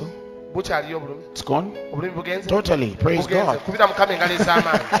side also? Bukyaliyo obulumi. It's gone? Obulumi bugenze. Totally. Praise God. Kubira Mukama engalo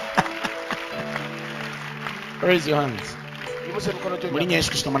ez'amaanyi. Raise your hands. Yimuse emikono gyo. Mu linnya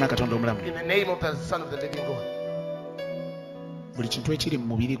Yesu Kristo Mwana Katonda omulamu. In the name of the Son of the living God. Buli kintu ekiri mu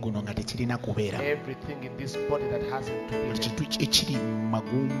mubiri guno nga tekirina kubeera. Everything in this body that hasn't to Buli be kintu ekiri mu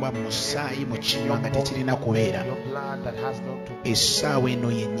magumba, mu musaayi, mu kinywa nga tekirina kubeera. your blood that has not to be. Essaawa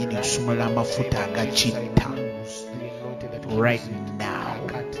eno yennyini nsumula amafuta agakitta. Right now.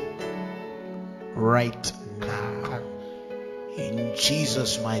 Right now. In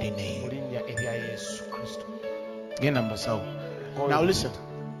Jesus' mighty name. Genda mbasawo. Now listen.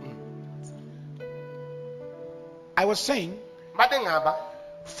 I was saying, Mbadde ngamba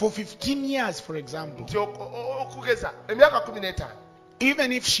for 15 years, for example, nti okugeza emyaka 15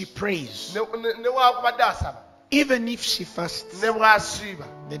 even if she prays, ne waakubadde asaba even if she fasts, ne bw'asiiba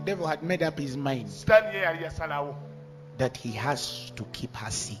the devil had made up his mind sitaani ye yali yasalawo that he has to keep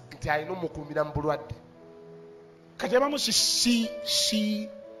her sick. nti alina omukuumira mu bulwadde. Kati abamu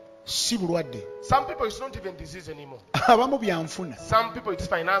si bulwadde. Some people it's not even disease anymore. Abamu byanfuna. Some people it's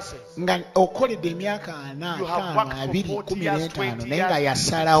finances. Nga okoledde emyaka 4, You have 5, worked for 2, 40 years, 15 20 naye nga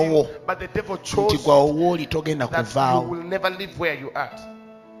years, yasalawo but the devil nti chose gwe owooli togenda that you kuvaawo. will never live where you are.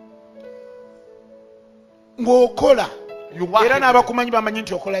 Ng'okola You work era it. n'abakumanyi bamanyi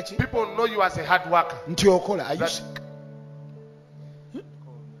nti okola ki? People know you as a hard worker. Nti okola. Are you That- sick?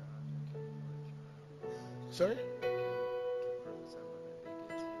 Sorry?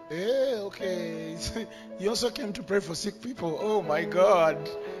 Okay. You also came to pray for sick people. Oh my God.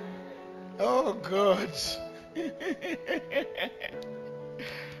 Oh God.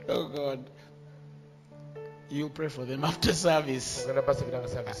 Oh God. You pray for them after service. Ogenda basabiranga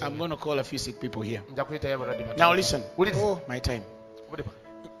service. I'm going to call a few sick people here. Nja kuyitayo abalwadde batono. Now listen. Wuliriza. Oh, my time. Wuliriza.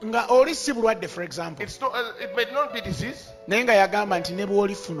 Nga oli si bulwadde, for example. It's not, it may not be disease, Naye nga yagamba nti ne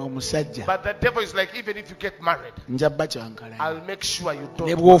bw'olifuna omusajja but the devil is like, even if you get married, nja bacyankalanya. I'll make sure you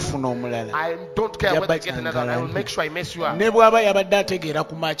Ne don't. bw'ofuna omulala. I don't care whether you get another one. I will Yabba make sure I mess you up. Ne bw'aba yabadde ategeera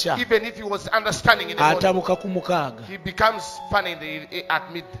ku makya Even if he was understanding in the morning, atabuka ku mukaaga. he becomes funny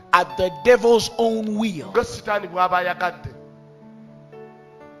at mid. At the devil's own will. Nga sitaani bw'aba ayagadde.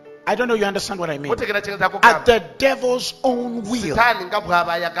 I don't know you understand what I mean. Otegeera kye nza At kugamba. the devil's own will. Sitaani nga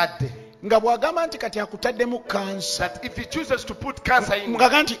bw'aba ayagadde. Nga bw'agamba nti kati akutaddemu kansa. That if he chooses to put cancer in you,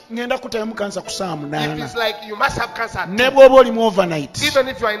 Ngaga nti ngenda kutaddemu kansa ku saa if 8. it's like you must have cancer, Ne bw'oba oli mu overnight. even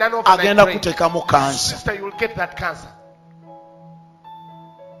if you are in an overnight Agenda train, kuteekamu kansa. sister, you will get that cancer.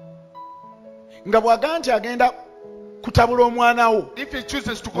 Nga bw'agamba nti agenda kutabula omwana wo. If he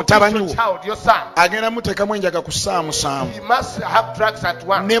chooses to Mutabani confuse wo. your child, your son, Agenda muteekamu enjaga ku saa 7. he must have drugs at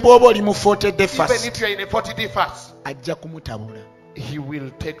once. Ne bw'oba oli mu 40-day Even fast. if you are in a 40-day fast, Ajja kumutabula. he will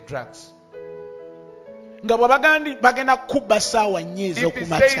take drugs. nga bw'abagandi bagenda kubba ssaawa nnya If he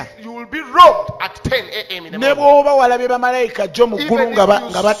ez'okumakya says you will be robbed at 10 a.m. in the ne morning, bw'oba walabye bamalayika gyo mu ggulu even nga if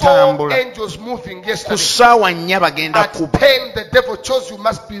you saw batambula angels moving ku yesterday, ssaawa nnya bagenda at kubba 10 the devil chose you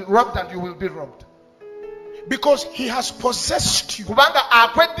must be robbed and you will be robbed. because he has possessed you Kubanga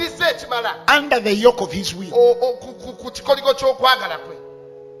akweddiza ekimala under the yoke of his will. ku kikoligo ky'okwagala kwe.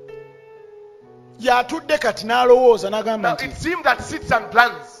 Yatudde kati n'alowooza n'agamba Now nti it seems that sits and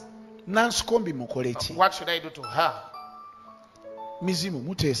plans. Nansikombi mukole ki? What should I do to her? Mizimu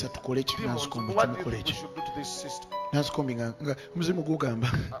muteesa tukole ki? Demons, Nansikombi what do you tumukole think we ki? should do to this sister? Nansikombi nga muzimu gugamba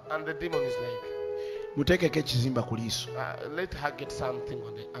And the demon is like, muteekeko ekizimba ku liiso let her get something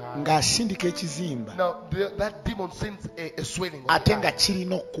on the eye. ng'asindika ekizimba Now that demon sends a swelling on ate the nga eye,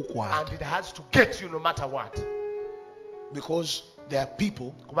 kirina okukukwata and it has to get you no matter what. because there are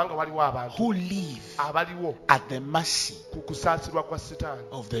people Kubanga waliwo abantu who live abaliwo at the mercy ku kusaasirwa kwa Sitaani.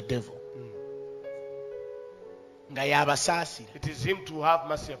 of the devil nga y'abasaasira It is him to have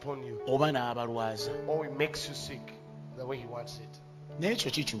mercy upon you, oba n'abalwaza or he makes you sick the way he wants it.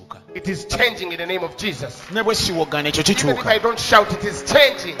 n'ekyo kikyuka It is changing in the name of Jesus. ne bwe siwoggana ekyo Even if kikyuka I don't shout, it is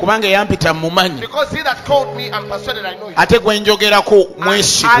changing. kubanga eyampita mu manyi Because he that called me, I'm persuaded I know him. ate gwe njogerako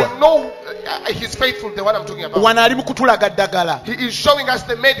mwesigwa I know he's faithful, the one I'm talking about. wano ali mu kutulaga ddagala He is showing us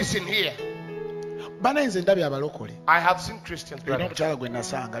the medicine here. bana nze ndabye abalokole I have seen Christians, erina brother. omukyala gwe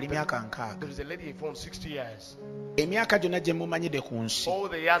nasanga ali myaka nkaaga There is a lady he found 60 years. emyaka gyonna gye mumanyide ku nsi All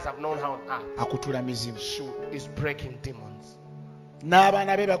the years I've known her on earth, akutula mizimu she is breaking demons.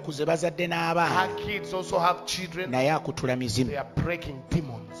 n'abaana be bakuze bazadde Her n'abaana kids also have children. naye akutula mizimu They are breaking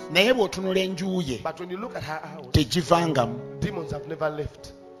demons. naye bw'otunula enju ye But when you look at her house, tegivangamu demons have never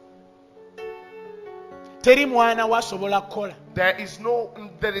left. teri mwana wasobola kukola There is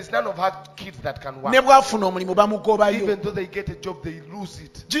none of her kids that can work. ne bw'afuna omulimu bamugobayo Even though they get a job, they lose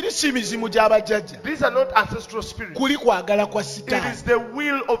it. giri si mizimu gy'abajjajja These are not ancestral spirits. kuli kwagala kwa It sitaani is the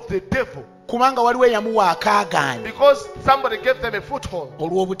will of the devil. kubanga waliwo eyamuwa akaagaanya Because somebody gave them a foothold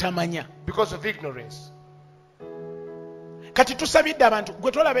olw'obutamanya because of ignorance. kati tusabidde abantu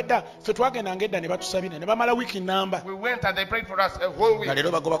gwe tolaba edda ffe twagendanga edda ne batusabira ne bamala wiiki namba We went and they prayed for us a whole week. nga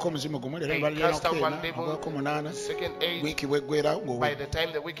leero bagobako omuzimu gumu leero They balina cast out one okukeena devil, bagobako munaana second 8. wiiki bweggwera By ng'owe the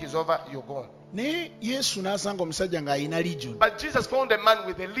time the week is over, you're gone. naye yesu n'asanga omusajja ng'alina legion But Jesus found a man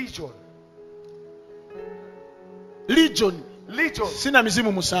with a legion. legion Legion. sina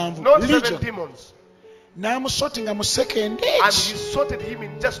mizimu musanvu Not 7 legion demons. n'amusotinga mu second And age he sorted him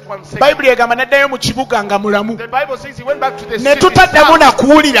in just 1 second. bayibuli egamba n'addayo mu kibuga nga mulamu The Bible says he went back to the ne city. tutaddamu na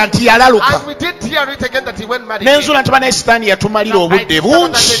kuwulira nti yalaluka And we did hear it again that he went mad. n'enzula nti banaye sitaani yatumalira I obudde discovered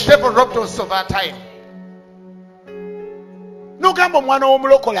that bungi the devil robbed us of our time. n'ogamba omwana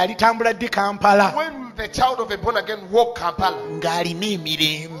w'omulokole alitambula ddi kampala When will the child of a born again walk Kampala ng'alina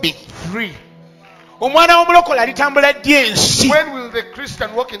emirembe free? omwana w'omulokole alitambula ddi ensi When will the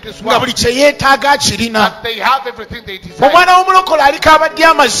Christian walk in this nga world buli kye yeetaaga akirina that they have everything they desire? omwana w'omulokole alikaaba ddi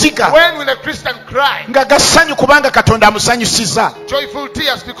amaziga When will a Christian cry nga gassanyu kubanga katonda amusanyusiza joyful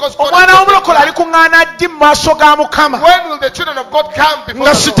tears because God omwana has w'omulokole taken them? alikuŋŋaana ddi mu maaso ga mukama When will the children of God come before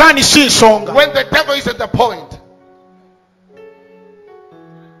nga the Lord? sitaani si nsonga When the devil is at the point.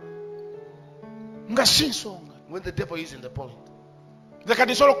 nga si nsonga When the devil is in the point. nze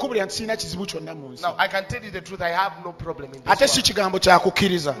kati nsobola okukubulira nti sirina kizibu kyonna mu nsi Now I can tell you the truth, I have no problem in ate this si world. kigambo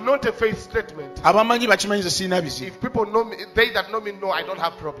kyakukkiriza Not a faith statement. abamanyi bakimanyi ze sirina bizibu If people know me, they that know me know I don't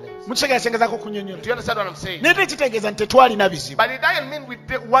have problems. mukitegeera kyengezaako okunyonyola Do you understand what I'm saying? naye tekitegeeza nti tetwalina bizibu But it doesn't mean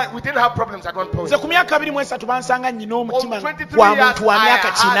we didn't have problems at one point. nze ku myaka 23 bansanga nnyina On omutima 23 gwa years, muntu wa I myaka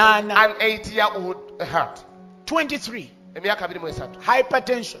had 8 an 8-year-old heart. 23 Emyaka 23.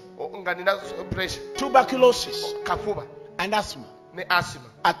 hypertension Nga nina pressure, tuberculosis kafuba and asthma ne asthma.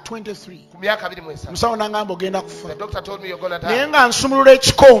 at 23 Ku myaka 23. musawo nangamba ogenda The kufa doctor told me you're going to naye die. nga nsumulula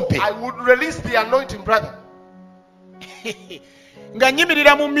ekikompe I would release the anointing, brother. nga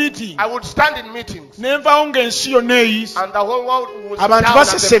nyimirira mu meeting I would stand in meetings. nenvawo ng'ensi yonna eyisa And the whole world was Abantu down at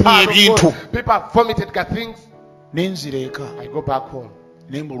the basesemye power of ebintu. God. People have vomited got things. nenzira eka I go back home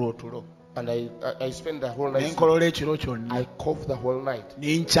nembula otulo and I spend the whole night. nenkolola ekiro kyonna I cough the whole night.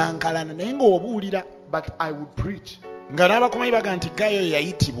 nenkyankalana naye ng'obuulira But I would preach. nga n'abakumanyi baga nti gayo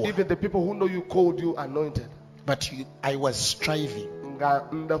yayitibwa Even the people who know you called you anointed. but I was striving Nga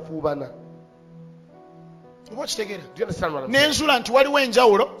ndafuubana. oba okitegeera Do you understand what I'm saying? nenzula nti waliwo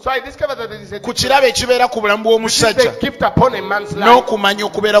enjawulo So I discovered that there is a ku kirabo ekibeera ku bulamu bw'omusajja the gift upon a man's life n'okumanya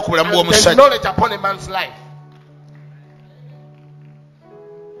okubeera ku bulamu and the bw'omusajja knowledge upon a man's life.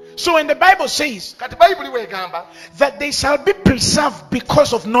 So when the Bible says kati bayibuli weegamba that they shall be preserved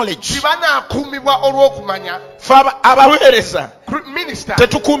because of knowledge, tibanaakuumibwa olw'okumanya. abaweereza Minister,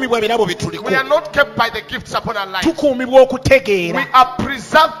 tetukuumibwa birabo bituliko, we are not kept by the gifts upon our lives. tukuumibwa We okutegeera. are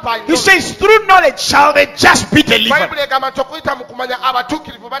preserved by He knowledge. says through knowledge shall they just be delivered. Bayibuli egamba nti okuyita mu kumanya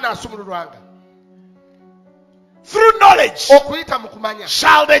abatuukirivu banaasumululwanga. Through knowledge Okuyita mu kumanya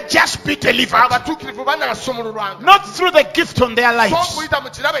shall they just be delivered. abatuukirivu banaasumululwanga. Not through the gift on their So lives, okuyita mu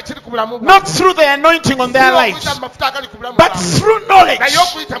kirabo ekiri ku bulamu bwabwe. not through the anointing on their lives, Okuyita mu mafuta agali ku bulamu but bwabwe. through knowledge Naye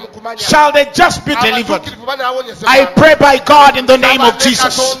okuyita mu kumanya shall they just be delivered. abatuukirivu banaawonyezebwa. I pray by God in the name of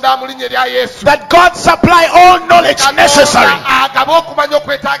Jesus Katonda mu linnya erya Yesu that God supply all knowledge necessary agabe okumanya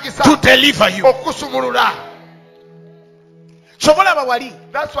okwetaagisa to deliver you. okusumulula. Sobola bawali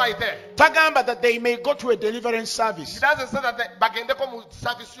That's why there. tagamba that they may go to a deliverance service. He doesn't say that bagendeko mu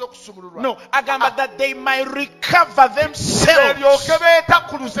service y'okusumululwa. No, agamba that they might recover themselves. Eryoke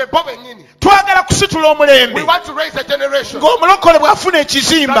beetakuluze bo bennyini. Twagala kusitula We omulembe want to raise a generation. ng'omulokole bw'afuna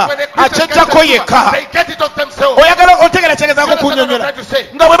ekizimba That when the Christians akyetako get yekka. they get it of themselves. Oyagala otegera kyegezaako You understand what I'm kunnyonnyola trying to say?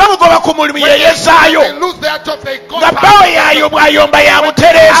 nga bwe bamugoba ku mulimu When they yeeyezaayo lose their job, they go nga back. bbawe yayo bw'ayomba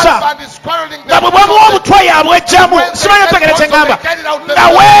yabutereeza Husband is quarreling nga them. bwe bwamuwa obutwa yabwejjamu. Simanyi otegera kye ngamba nga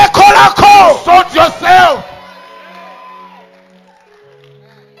weekolako. Sort yourself.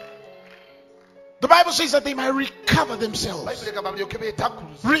 The Bible says that they might recover themselves. Bayibuli egamba balyoke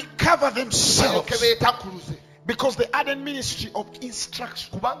beetakuluze. Recover Balyoke themselves. beetakuluze. Because the added ministry of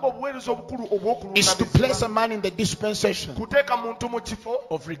instruction Kubanga obuweereza obukulu is to place a obw'okulungamizibwa man in the dispensation kuteeka muntu mu kifo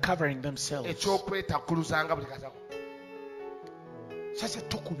of recovering themselves. eky'okwetakuluzanga buli katako. Sasa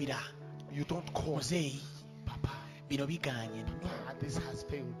tokubira You don't call. muzeeyi papa bino bigaanye. This has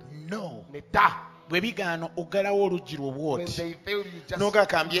failed. No, Netta. bwe bigaana oggalawo oluggi When lwobwoti they fail, you just Noga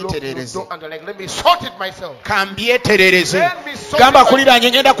kambyeterereze. lock your door and like, let me sort it myself. kambyeterereze. Let me sort Gamba it myself.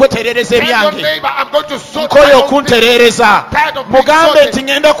 kuliranye ngenda kweterereza Tell your ebyange. neighbor, I'm going to sort Nkoye my own thing. okunterereza. Tired of being Mugambe sorted. nti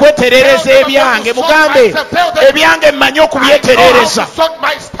ngenda kweterereza Tell them I'm ebyange. going to sort Mugambe myself. Tell them ebyange mmanyi I know how okubyeterereza. to sort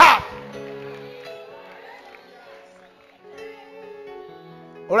my stuff.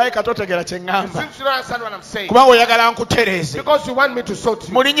 Olabika totegera kye ŋŋamba. Since you don't understand what I'm saying. Kubanga oyagala nkutereeze. Because you want me to sort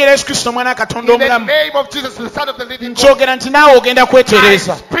you. Mu linnya lya Yesu Kristo omwana wa Katonda In the omulamu. name of Jesus, the Son of the living God. Nkyogera nti naawe ogenda I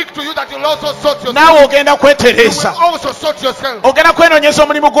kwetereza. speak to you that you'll also sort yourself. Naawe ogenda You kwetereza. will also sort yourself. Ogenda kwenoonyeza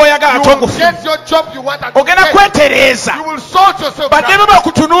omulimu gw'oyagala You ate will ogufu. get your job you want and Ogenda get. kwetereza. You will sort yourself. Badde now. bo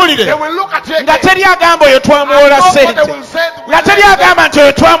bakutunuulire They will look at you nga again. teri agamba oyo I twamuwola know what they ssente. will say. Nga teri agamba nti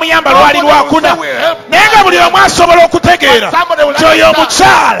oyo twamuyamba lwali lwakuna. Naye nga buli omu asobola okutegeera Somebody will nti oyo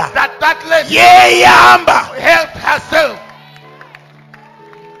understand omukyala that lady yeeyamba. helped herself.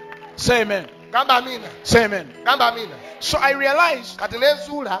 Say amen. Gamba amina. Say amen. Gamba amina. So I realized Kati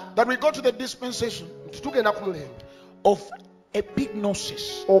nenzuula that we go to the dispensation nti tugenda ku mulembe of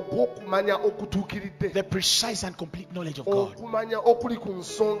epignosis, ogw'okumanya okutuukiridde. the precise and complete knowledge of God. Okumanya okuli ku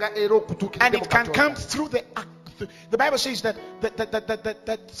nsonga era And okutuukiridde mu it can come Katonda. through the act. The Bible says that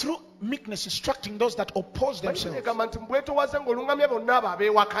through meekness, instructing those that oppose themselves. Egamba nti mbwetowaze ng'olungamya bonna abo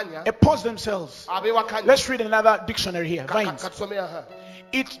abeewakanya. Oppose themselves. Abeewakanya. Let's read another dictionary here. Vines. Katusome aha.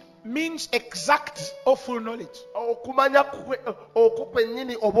 It means exact or full knowledge. Okumanya okwo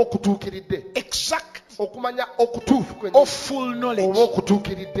kwennyini oba okutuukiridde. Exact Okumanya okutuufu or kwennyini full oba knowledge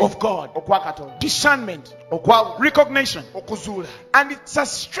okutuukiridde of God. okwa Katonda. Discernment, Okwawula. recognition. Okuzuula. And it's a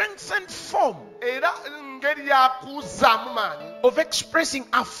strengthened form Era ngeri yakuzzaamu maanyi of expressing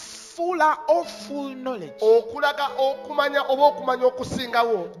a fuller or full knowledge. okulaga okumanya oba okumanya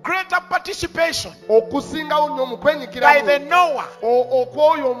okusingawo. Greater participation Okusingawo nnyo mu by the kwenyigiramu knower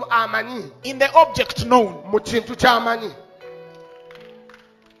okw'oyo amanyi in the object known. mu kintu ky'amanyi.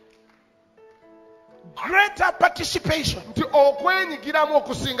 Greater participation. Nti okwenyigiramu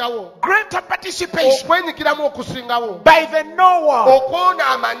okusingawo. Greater participation Okwenyigiramu okusingawo. by the knower Okw'ono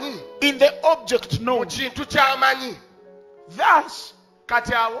amanyi in the object mu known. kintu ky'amanyi. Thus,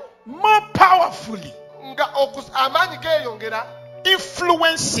 Kati awo more powerfully nga amaanyi geeyongera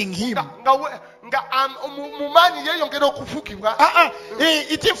influencing him. mu maanyi yeeyongera okufukibwa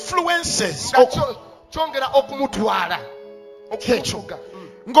It influences. nga kyongera okumutwala okumutuga.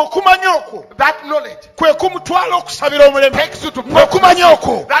 Ng'okumanya okwo That knowledge kwe kumutwala okusabira omulema. takes you to Ng'okumanya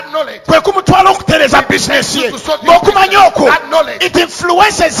okwo that knowledge kwe kumutwala okutereza bizinesi ye. Ng'okumanya okwo that knowledge it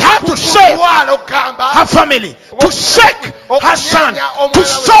influences her to shake kutwala okugamba her family, to shake her son, to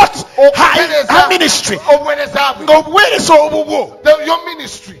sort her ministry. obuweereza bwe. Ng'obuweereza obubwo Your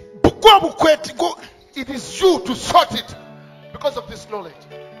ministry, bugwa bukweti it is you to sort it because of this knowledge.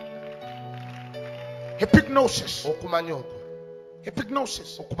 epignosis. Okumanya okwo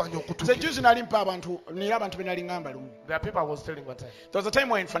Epignosis. Okumanya Nze okutuukiriza. juzi nali mpa abantu nira abantu be nali ngamba lumu. There are people I was telling one time. There was a time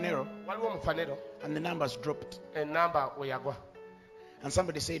where in Fanero Waliwo mu Fanero and the numbers dropped. enamba we yagwa. And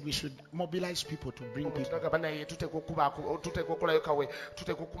somebody said we should mobilize people to bring people. Omuntu agamba naye tuteekwa okulayo kawe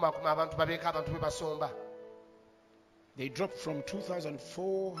tuteekwa okukumakuma abantu babeeko abantu be basomba. They dropped from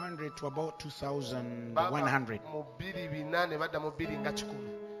 2,400 to about 2,100. Mu 2,400 ne badda mu 2 nga 1,000.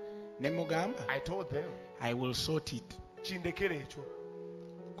 Nemugamba, I told them I will sort it. kindekere ekyo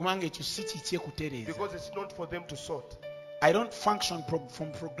Kubanga ekyo si kiki ekutereeza. because it's not for them to sort. I don't function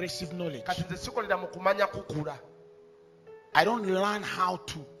from progressive knowledge. Kati nze sikolera mu kumanya kukula. I don't learn how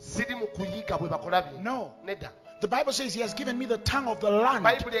to. Siri mu kuyiga bwe bakola bye. No. Nedda. The Bible says he has given me the tongue of the land.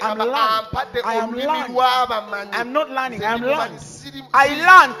 Bayibuli I'm egamba learned. ampadde I am olulimi learned. lw'abamanyi. I'm not learning. I'm learned. Siri- I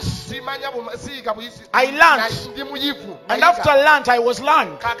learned. Simanya siyiga buyisi. I learned. Ndi muyivu. And Nayiga. after learned, I was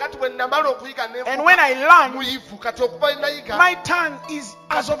learned. Kakati bwe namala okuyiga ne And when I learned, muyivu kati okuba nayiga. my tongue is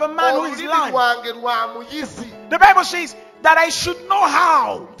as of a man who is Olulimi learned. lwange lwa muyisi. The Bible says that I should know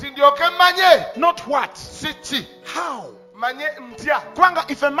how, Nti ndyoke mmanye not what. si ki. How. Manye ntya. Kubanga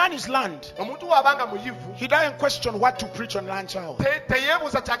if a man is learned, Omuntu bw'abanga muyivu he doesn't question what to preach on lunch hour.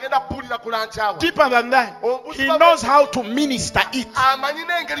 teyeebuuza kyagenda kubuulira ku lanchawa. Deeper than that, he knows how to minister it Amanyi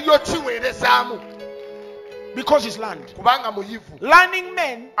n'engeri y'okiweerezaamu because he's learned. kubanga muyivu. Learning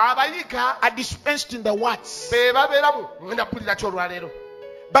men Abayiga are dispensed in the words, be babeeramu ngenda kubuulira ki olwaleero.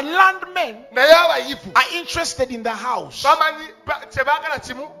 but learned men Naye abayivu are interested in the house. bamanyi kye baagala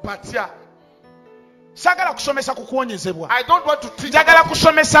kimu batya. Sagala kusomesa kukuwonyezebwa. I don't want to teach Njagala about-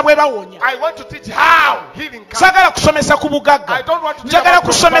 kusomesa bwe bawonya. I want to teach how healing comes. Sagala kusomesa ku I bugagga. don't want to teach Njagala about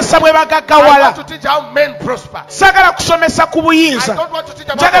kusomesa prosperity. bwe I want bagaggawala. to teach how men prosper. Sagala kusomesa ku I buyinza. don't want to teach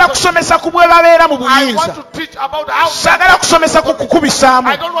about Njagala authority. kusomesa ku bwe babeera mu I want buyinza. to teach about how Sagala kusomesa ku kukubisaamu.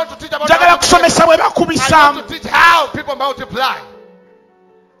 I don't want to teach about Njagala how kusomesa bwe I want bakubisaamu. to teach how people multiply.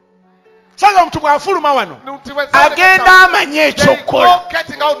 Saga omuntu bw'afuluma wano Nti when agenda somebody amanye they ekyokukola. go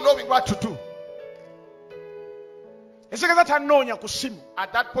getting out knowing what to do. Ensekeza tannoonya ku ssimu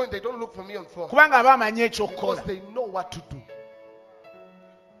At that point they don't look for me on phone kubanga aba amanye because ekyokukola. they know what to do.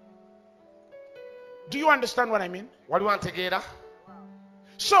 Do you understand what I mean? Waliwo antegeera?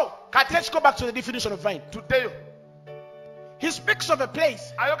 So, let's go back to the definition of vine. Tuddeyo. He speaks of a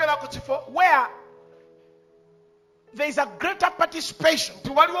place Ayogera ku kifo where there is a greater participation nti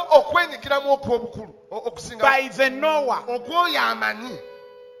waliwo okwenyigiramu okw'obukulu okusinga by the knower ogw'oyo amanyi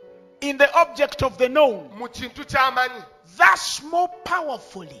in the object of the known, mu kintu ky'amanyi thus more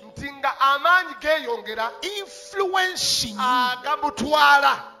powerfully nti nga amaanyi geeyongera influencing you.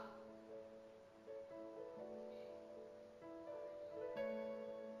 agamutwala.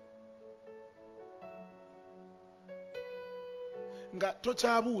 Nga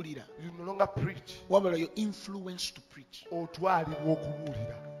tokyabuulira You no longer preach. wabula you're influenced to preach. Otwalibwa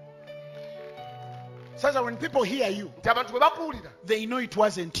okubuulira. So that when people hear you, Nti abantu bwe bakuwulira they know it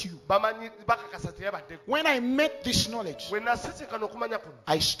wasn't you. bamanyi bakakasa teyabadde. When I met this knowledge, Bwe nasisinkana okumanya kuno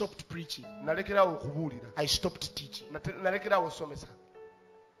I stopped preaching. nalekerawo okubuulira. I stopped teaching. Nalekerawo osomesa.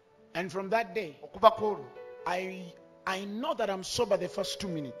 And from that day, Okuva kwolwo I know that I'm sober the first 2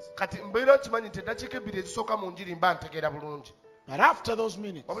 minutes. kati mbeera okimanyi nti eddakiika ebbiri ezisooka mu njiri mba ntegeera bulungi. But after those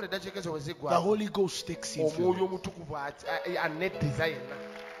minutes, Wabula eddakiika ezo bwe the ziggwawo Holy Ghost takes influence. omwoyo omutukuvu aneddiza yenna.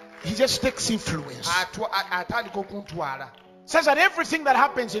 He just takes influence. Atandika okuntwala. Says that everything that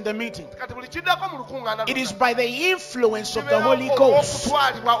happens in the meeting, Kati buli kiddako mu lukuŋŋaana it is lwonna, by the influence of the kibeera Holy Ghost.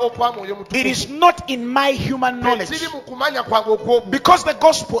 okutwalibwa okwa mwoyo It mutukuvu. is not in my human knowledge. Tekiri mu kumanya kwange okw'obubi. Because the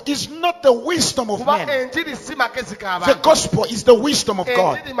gospel is not the wisdom of Kuba men. enjiri si magezi The g'abantu. gospel is the wisdom of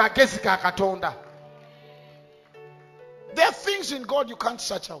God. Enjiri magezi ga Katonda. There are things in God you can't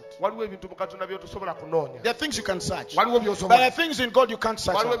search out. Waliwo ebintu mu Katonda by'otosobola kunoonya. There are things you can search. Waliwo But there by'osobola. are things in God you can't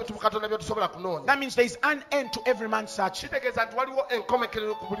search Waliwo out. ebintu mu Katonda by'otosobola kunoonya. That means there is an end to every man's searching. Kitegeeza nti waliwo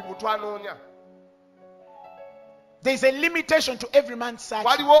enkomekerero ku buli muntu anoonya. There is a limitation to every man's searching.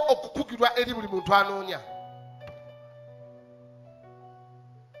 Waliwo okukugirwa eri buli muntu anoonya.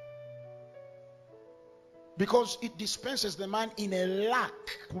 Because it dispenses the man in a lack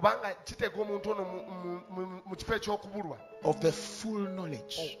Kubanga kiteeka omuntu ono mu kifo eky'okubulwa of the full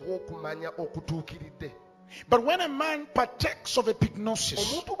knowledge. okw'okumanya okutuukiridde. But when a man partakes of epignosis,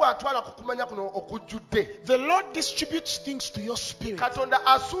 Omuntu bw'atwala ku kumanya kuno okujjudde, the Lord distributes things to your spirit Katonda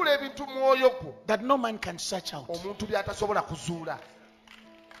asuula ebintu mu mwoyo gwo that no man can search out. omuntu by'atasobola kuzuula.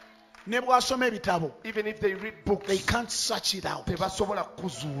 Ne bw'asoma ebitabo, Even if they read books, they can't search it out. tebasobola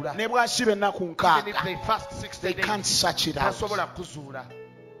kuzuula. Ne bw'asiba ennaku Even if nkaaga, they fast 60 they days, can't search it out. tasobola kuzuula.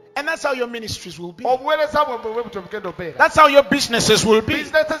 And that's how your ministries will be. obuweereza bwabwe bwe butyo bugenda obeera. That's how your businesses will be.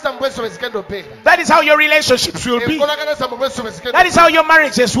 Bizinesi zammwe bwe zigenda obeera. That is how your relationships will be. enkolagana zammwe bwe zigenda. That is how your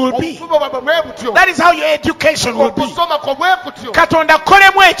marriages will be. obufubo bwabwe bwe butyo. That is how your education will be. okusoma kwo bwe kutyo. Katonda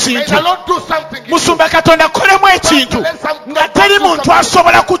kolemu May the ekintu. Lord do something. Musumba Katonda kolemu ekintu nga teri muntu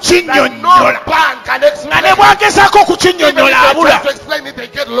asobola kukinnyonnyola. Nga ne bwagezaako okukinnyonnyola abula.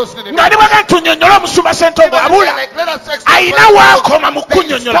 Nga ne bwaga ntunnyonnyola omusumba Ssentongo abula. Ayina waakoma mu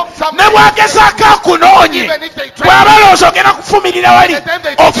kunnyonnyola. Ne bwagezaako akunoonye. Bw'aba alowooza ogenda kufumirira wali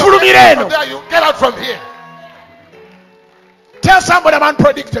ofulumira eno. Tell somebody I'm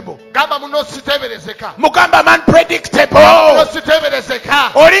unpredictable. Mugamba I'm unpredictable.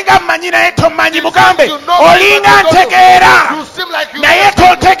 Olinga mmanyi naye tomanyi. Mugambe olinga ntegeera naye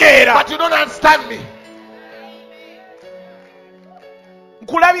tontegeera. But you don't understand me.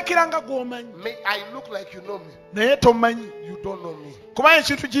 Nkulabikira nga gw'omanyi I look like you know me. naye tomanyi. You don't know me. Kubanga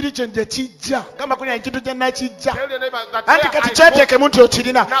ekintu kiri kye nje kijja. Gamba kulina ekintu gye nakijja. Tell your neighbor that Anti where kati I kyeteekemu nti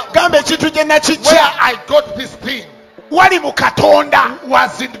okirina. Gamba ekintu gye where nakijja. I got this thing Wali mu Katonda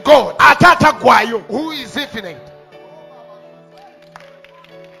was in God, ate ataggwayo. who is infinite.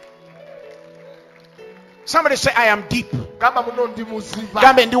 Somebody say I am deep. Gamba muno ndi muziba.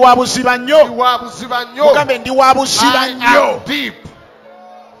 Gambe ndi wa buziba nnyo. Ndi wa buziba nnyo. Mugambe ndi wa buziba I nnyo. am deep.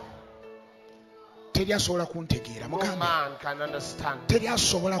 Teri asobola kuntegeera. No Mugambe man can understand. teri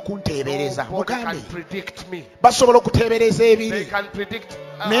asobola kunteebereza. Nobody can Mugambe predict me. basobola okuteebereza They ebiri can predict.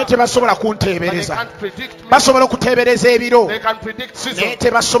 naye tebasobola But they kunteebereza. can't predict me. Basobola okuteebereza ebiro They can predict naye seasons.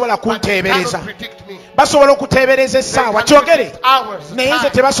 tebasobola But they kunteebereza. cannot predict me. Basobola okuteebereza They essaawa can kyogere predict hours, naye nze time.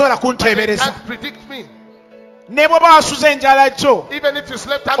 tebasobola But they kunteebereza. can't predict me. Ne bw'oba wasuza enjala gyo Even if you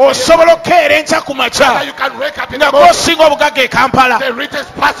slept under osobola okukeera enkya ku makya you can wake up in nga the morning. gw'osinga obugagga e Kampala. The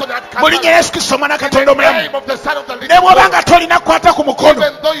richest person at Buli Kampala. nye Yesu Kristo omwana In the Katonda omulamu. name of the Son of the Ne Living bw'oba God. nga tolina kukwata ku mukono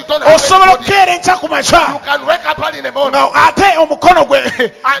Even though you don't have osobola anybody, okukeera enkya ku you makya can wake up early in the morning. nga ate omukono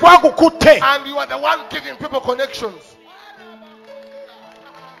gwe gwagukutte. And you are the one giving people connections.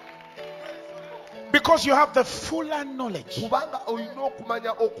 Because you have the fuller knowledge. Kubanga olina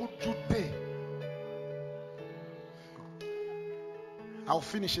okumanya okujjudde. I'll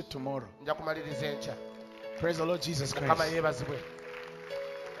finish it tomorrow. Nja kumaliriza enkya. Praise the Lord Jesus Mukama Christ. yeebazibwe.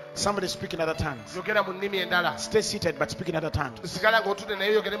 Somebody speak in other tongues. Yogera mu nnimi endala. Stay seated but speak in other tongues. Sigala ng'otudde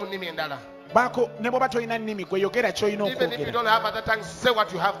naye yogere mu nnimi endala. Baako ne bw'oba tolina nnimi gwe yogera ky'olina Even if you okwogera. don't have other tongues, say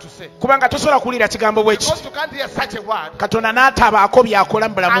what you have to say. Kubanga tosobola kuwulira kigambo bwe Because kiti. you can't hear such a word. Katonda n'atabaako by'akola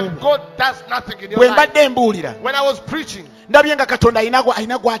mu bulamu And bwo. God does nothing in your Bwe life. mbadde mbuulira When I was preaching, ndabye nga Katonda alina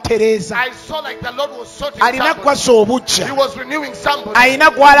gw'atereeza. I saw like the Lord was sorting Alina somebody. gw'assa obujja. He was renewing somebody.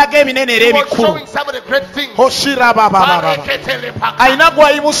 Alina gw'alaga ebinene era He was ebikulu. showing somebody great things. Oshirababababa. Alina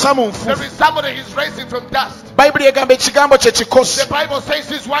gw'ayimusa mu There nfuufu. is somebody he's raising from dust. Bayibuli egamba ekigambo kye The kikosi. Bible says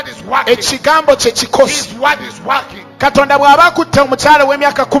his word is working. Ekigambo kye kikosi. His word is working. Katonda bw'aba akutte omukyala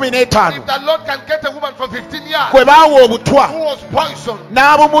w'emyaka 15 If the Lord can get a woman for 15 years gwe baawa obutwa who was poisoned,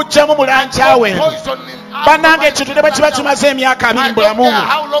 n'abumuggyamu mu lancawe eno. poisoned in Bannange ekintu ne bwe kiba kimaze emyaka 2 I mu don't bulamu care bwo.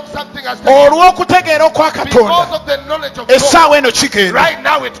 how long something has taken. Olw'okutegeera okwa Because Katonda of the knowledge of God, essaawa eno kigenda. right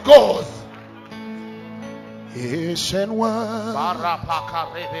now it goes.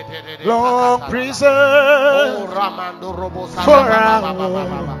 Long prison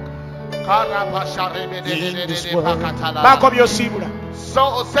in this world. Baako by'osiibula.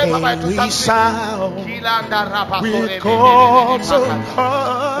 So say bye to We something. sound Kilanda with God's own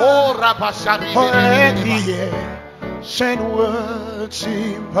heart. Oh, Rabashari. Ancient words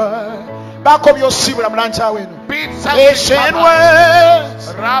in part. Baako by'osiibula mu lancawe eno. Beat Ancient something.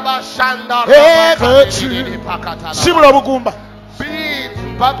 words. Rabashanda. Ever true. Siibula obugumba. Beat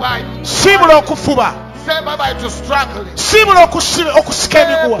bye-bye. Siibula okufuba. Say bye-bye to struggling. Siibula okusika Say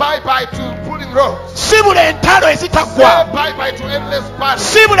emiguwa. bye-bye to pulling ropes. Siibula entalo Say ezitaggwa. bye-bye to endless battles.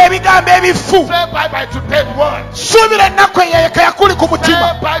 Siibula ebigambo ebifu. Say bye-bye to dead words. Suubira ennaku eyayekaya kuli ku Say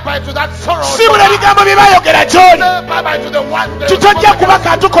mutima. bye-bye to that sorrow. Siibula ebigambo bye baayogera gy'oli. Say bye-bye to the one day Titojja kuba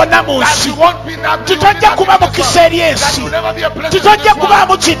kantu konna mu that nsi. you won't be nothing. Titojja kuba mukisa eri That ensi. will never be a blessing. Titojja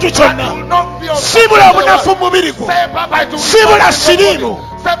kubaamu kintu That kyonna. will not be of Siibula obunafu mu mubiri gwo. Say bye-bye to Siibula siriimu.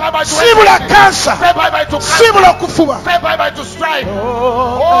 Say bye-bye to Siibula everything. kansa. Say bye-bye to cancer. Siibula okufuba. Say bye-bye to strife.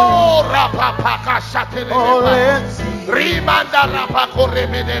 Oh, Oh, rapapaka shatelelepa. Rimanda rapako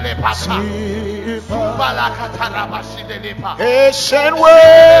rebedele paka. Balakata rabashidelepa. ancient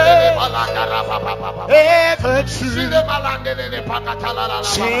word, Balanda rapapapa. ever true, Sile balandele pakatalala.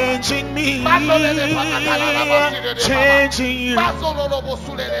 changing me, Basolele pakatalala basirele baba. changing you. Basololo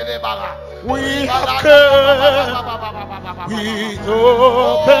bosulele baba. We have come with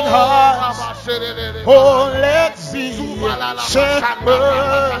open hearts. Oh, let's see ancient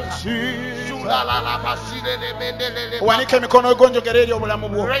mercy. Wanike mikono gonjogera eri obulamu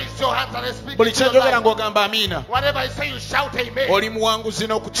bwo. Buli kyenjogera ng'ogamba amina. Oli muwanguzi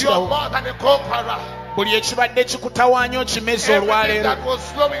n'okukirawo. Buli ekibadde kikutawaanya okimeze olwaleero.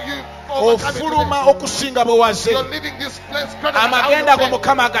 Ofuluma okusinga bwe waze. Amagenda go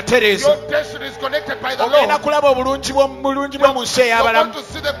Mukama agatereeza. Ogenda kulaba obulungi bwe mu nsi ey'abalamu.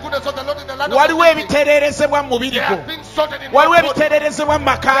 Waliwo ebitereerezebwa mu mubiri gwo. Waliwo ebitereerezebwa mu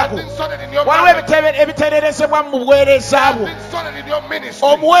maka go. Waliwo ebitereerezebwa mu buweereza bwo.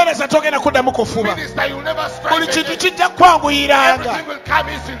 Omuweereza togenda kuddamu kufuba. Buli kintu kijja kwanguyiranga.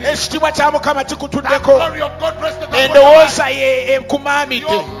 Ekitiibwa kya Mukama kikutuddeko. Endowooza ye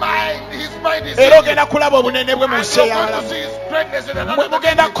ekumaamidde. Era ogenda kulaba obunene bwe mu nsi ey'abalamu. Mwe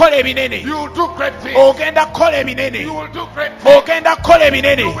mugenda kukola ebinene. Ogenda kukola ebinene. Ogenda kukola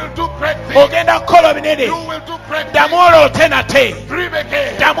ebinene. Ogenda kukola ebinene. Ddamu oloote nate.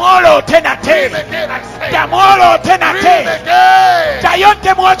 Ddamu oloote nate. Ddamu oloote nate. Ddayo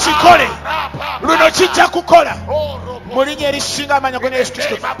ddemu okikole. Luno kijja kukola. Mu linnya erisinga amanya gonna Yesu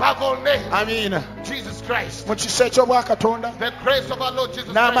Kristo. Amiina. Mu kisa eky'obwa Katonda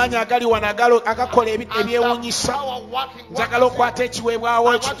n'amaanyi agali wano agakola ebyewuunyisa, njagala okwata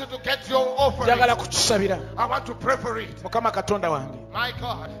ekiweebwawo ekyo, njagala kukisabira. Mukama Katonda wange,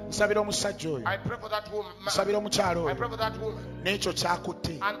 nsabira omusajja oyo, nsabira omukyalo oyo n'ekyo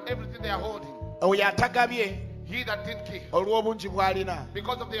kyakutte, oyo atagabye olw'obungi bw'alina,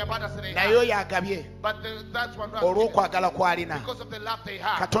 naye oyo agabye olw'okwagala kw'alina.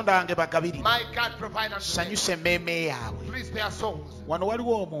 Katonda wange bagabirire, sanyusa emmeeme yaabwe. Wano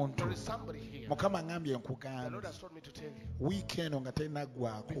waliwo omuntu Mukama ngambye nkugambe, wiiki eno nga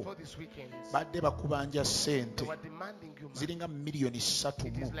tenaggwaako badde bakubanja ssente ziringa miliyoni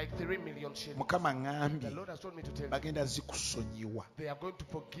 3. Mukama ngambye bagenda zikusonyiwa.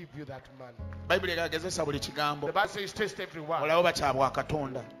 Bayibuli egezesa buli kigambo. Olawo bakyabwa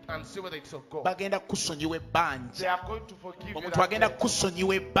Katonda. Bagenda kusonyiwa ebbanja. Omuntu agenda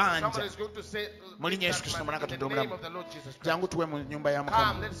kusonyiwa ebbanja. Mu linnya Yesu Kristo Mwana Katonda omulamu. Jangu tuwe mu nnyumba ya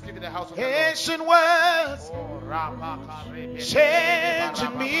Mukama. Ancient words change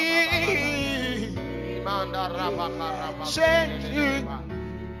me. Change.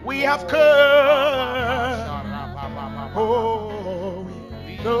 We have come. Oh,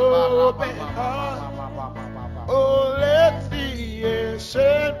 with open heart. Oh, let's the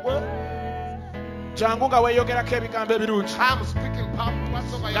ancient words. Jangu nga weeyogerako ebigambo ebirungi.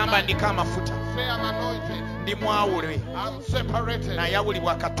 Gamba ndiko amafuta. Ndi mwawule.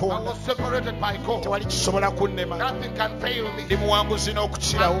 Nayawulibwa Katonda. Tewali kisobola kunnema. Ndi muwanguzi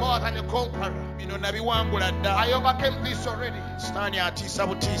n'okukirawo. Bino nabiwangula dda. Sitaani atiisa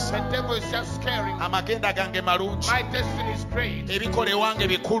butiisa. Amagenda gange malungi. Ebikola ewange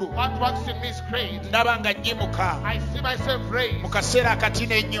bikulu. Ndaba nga nnyimuka. Mu kaseera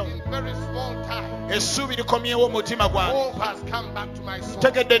akatini ennyo. Essuubi likomyewo omutima gwange.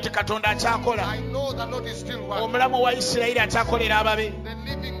 Tegedde nti Katonda akyakola. Omulamu wa Isirayiri akyakolera ababe.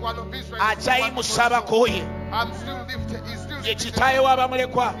 Akyayimusa abakooye. Ye kitaawe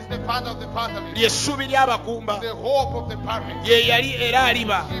w'abamulekwa. Ly'essuubi ly'abagumba. Ye yali era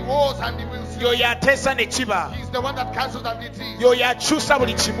aliba. Y'oyo ateesa ne kiba. Y'oyo akyusa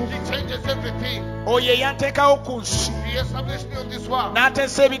buli kimu. Oyo yanteekawo ku nsi.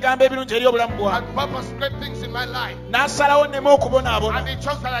 N'ateesa ebigambo ebirungi eri obulamu bwange. N'asalawo nneme okubonaabona.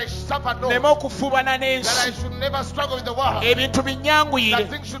 Nneme okufuubana n'ensi. Ebintu binnyanguyire.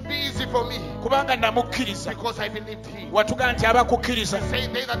 Kubanga namukkiriza. Watuga nti abakukkiriza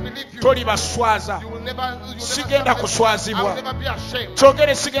toli baswaza. Sigenda kuswazibwa.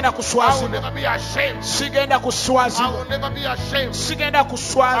 Kyogere sigenda kuswazibwa. Sigenda kuswazibwa. Sigenda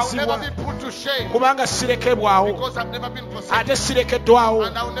kuswazibwa. Kubanga sirekebwawo. Ate sirekeddwawo.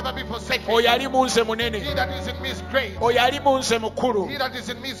 Oyo ali mu nze munene. Oyo ali mu nze mukulu.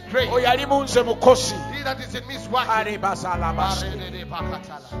 Oyo ali mu nze mukosi.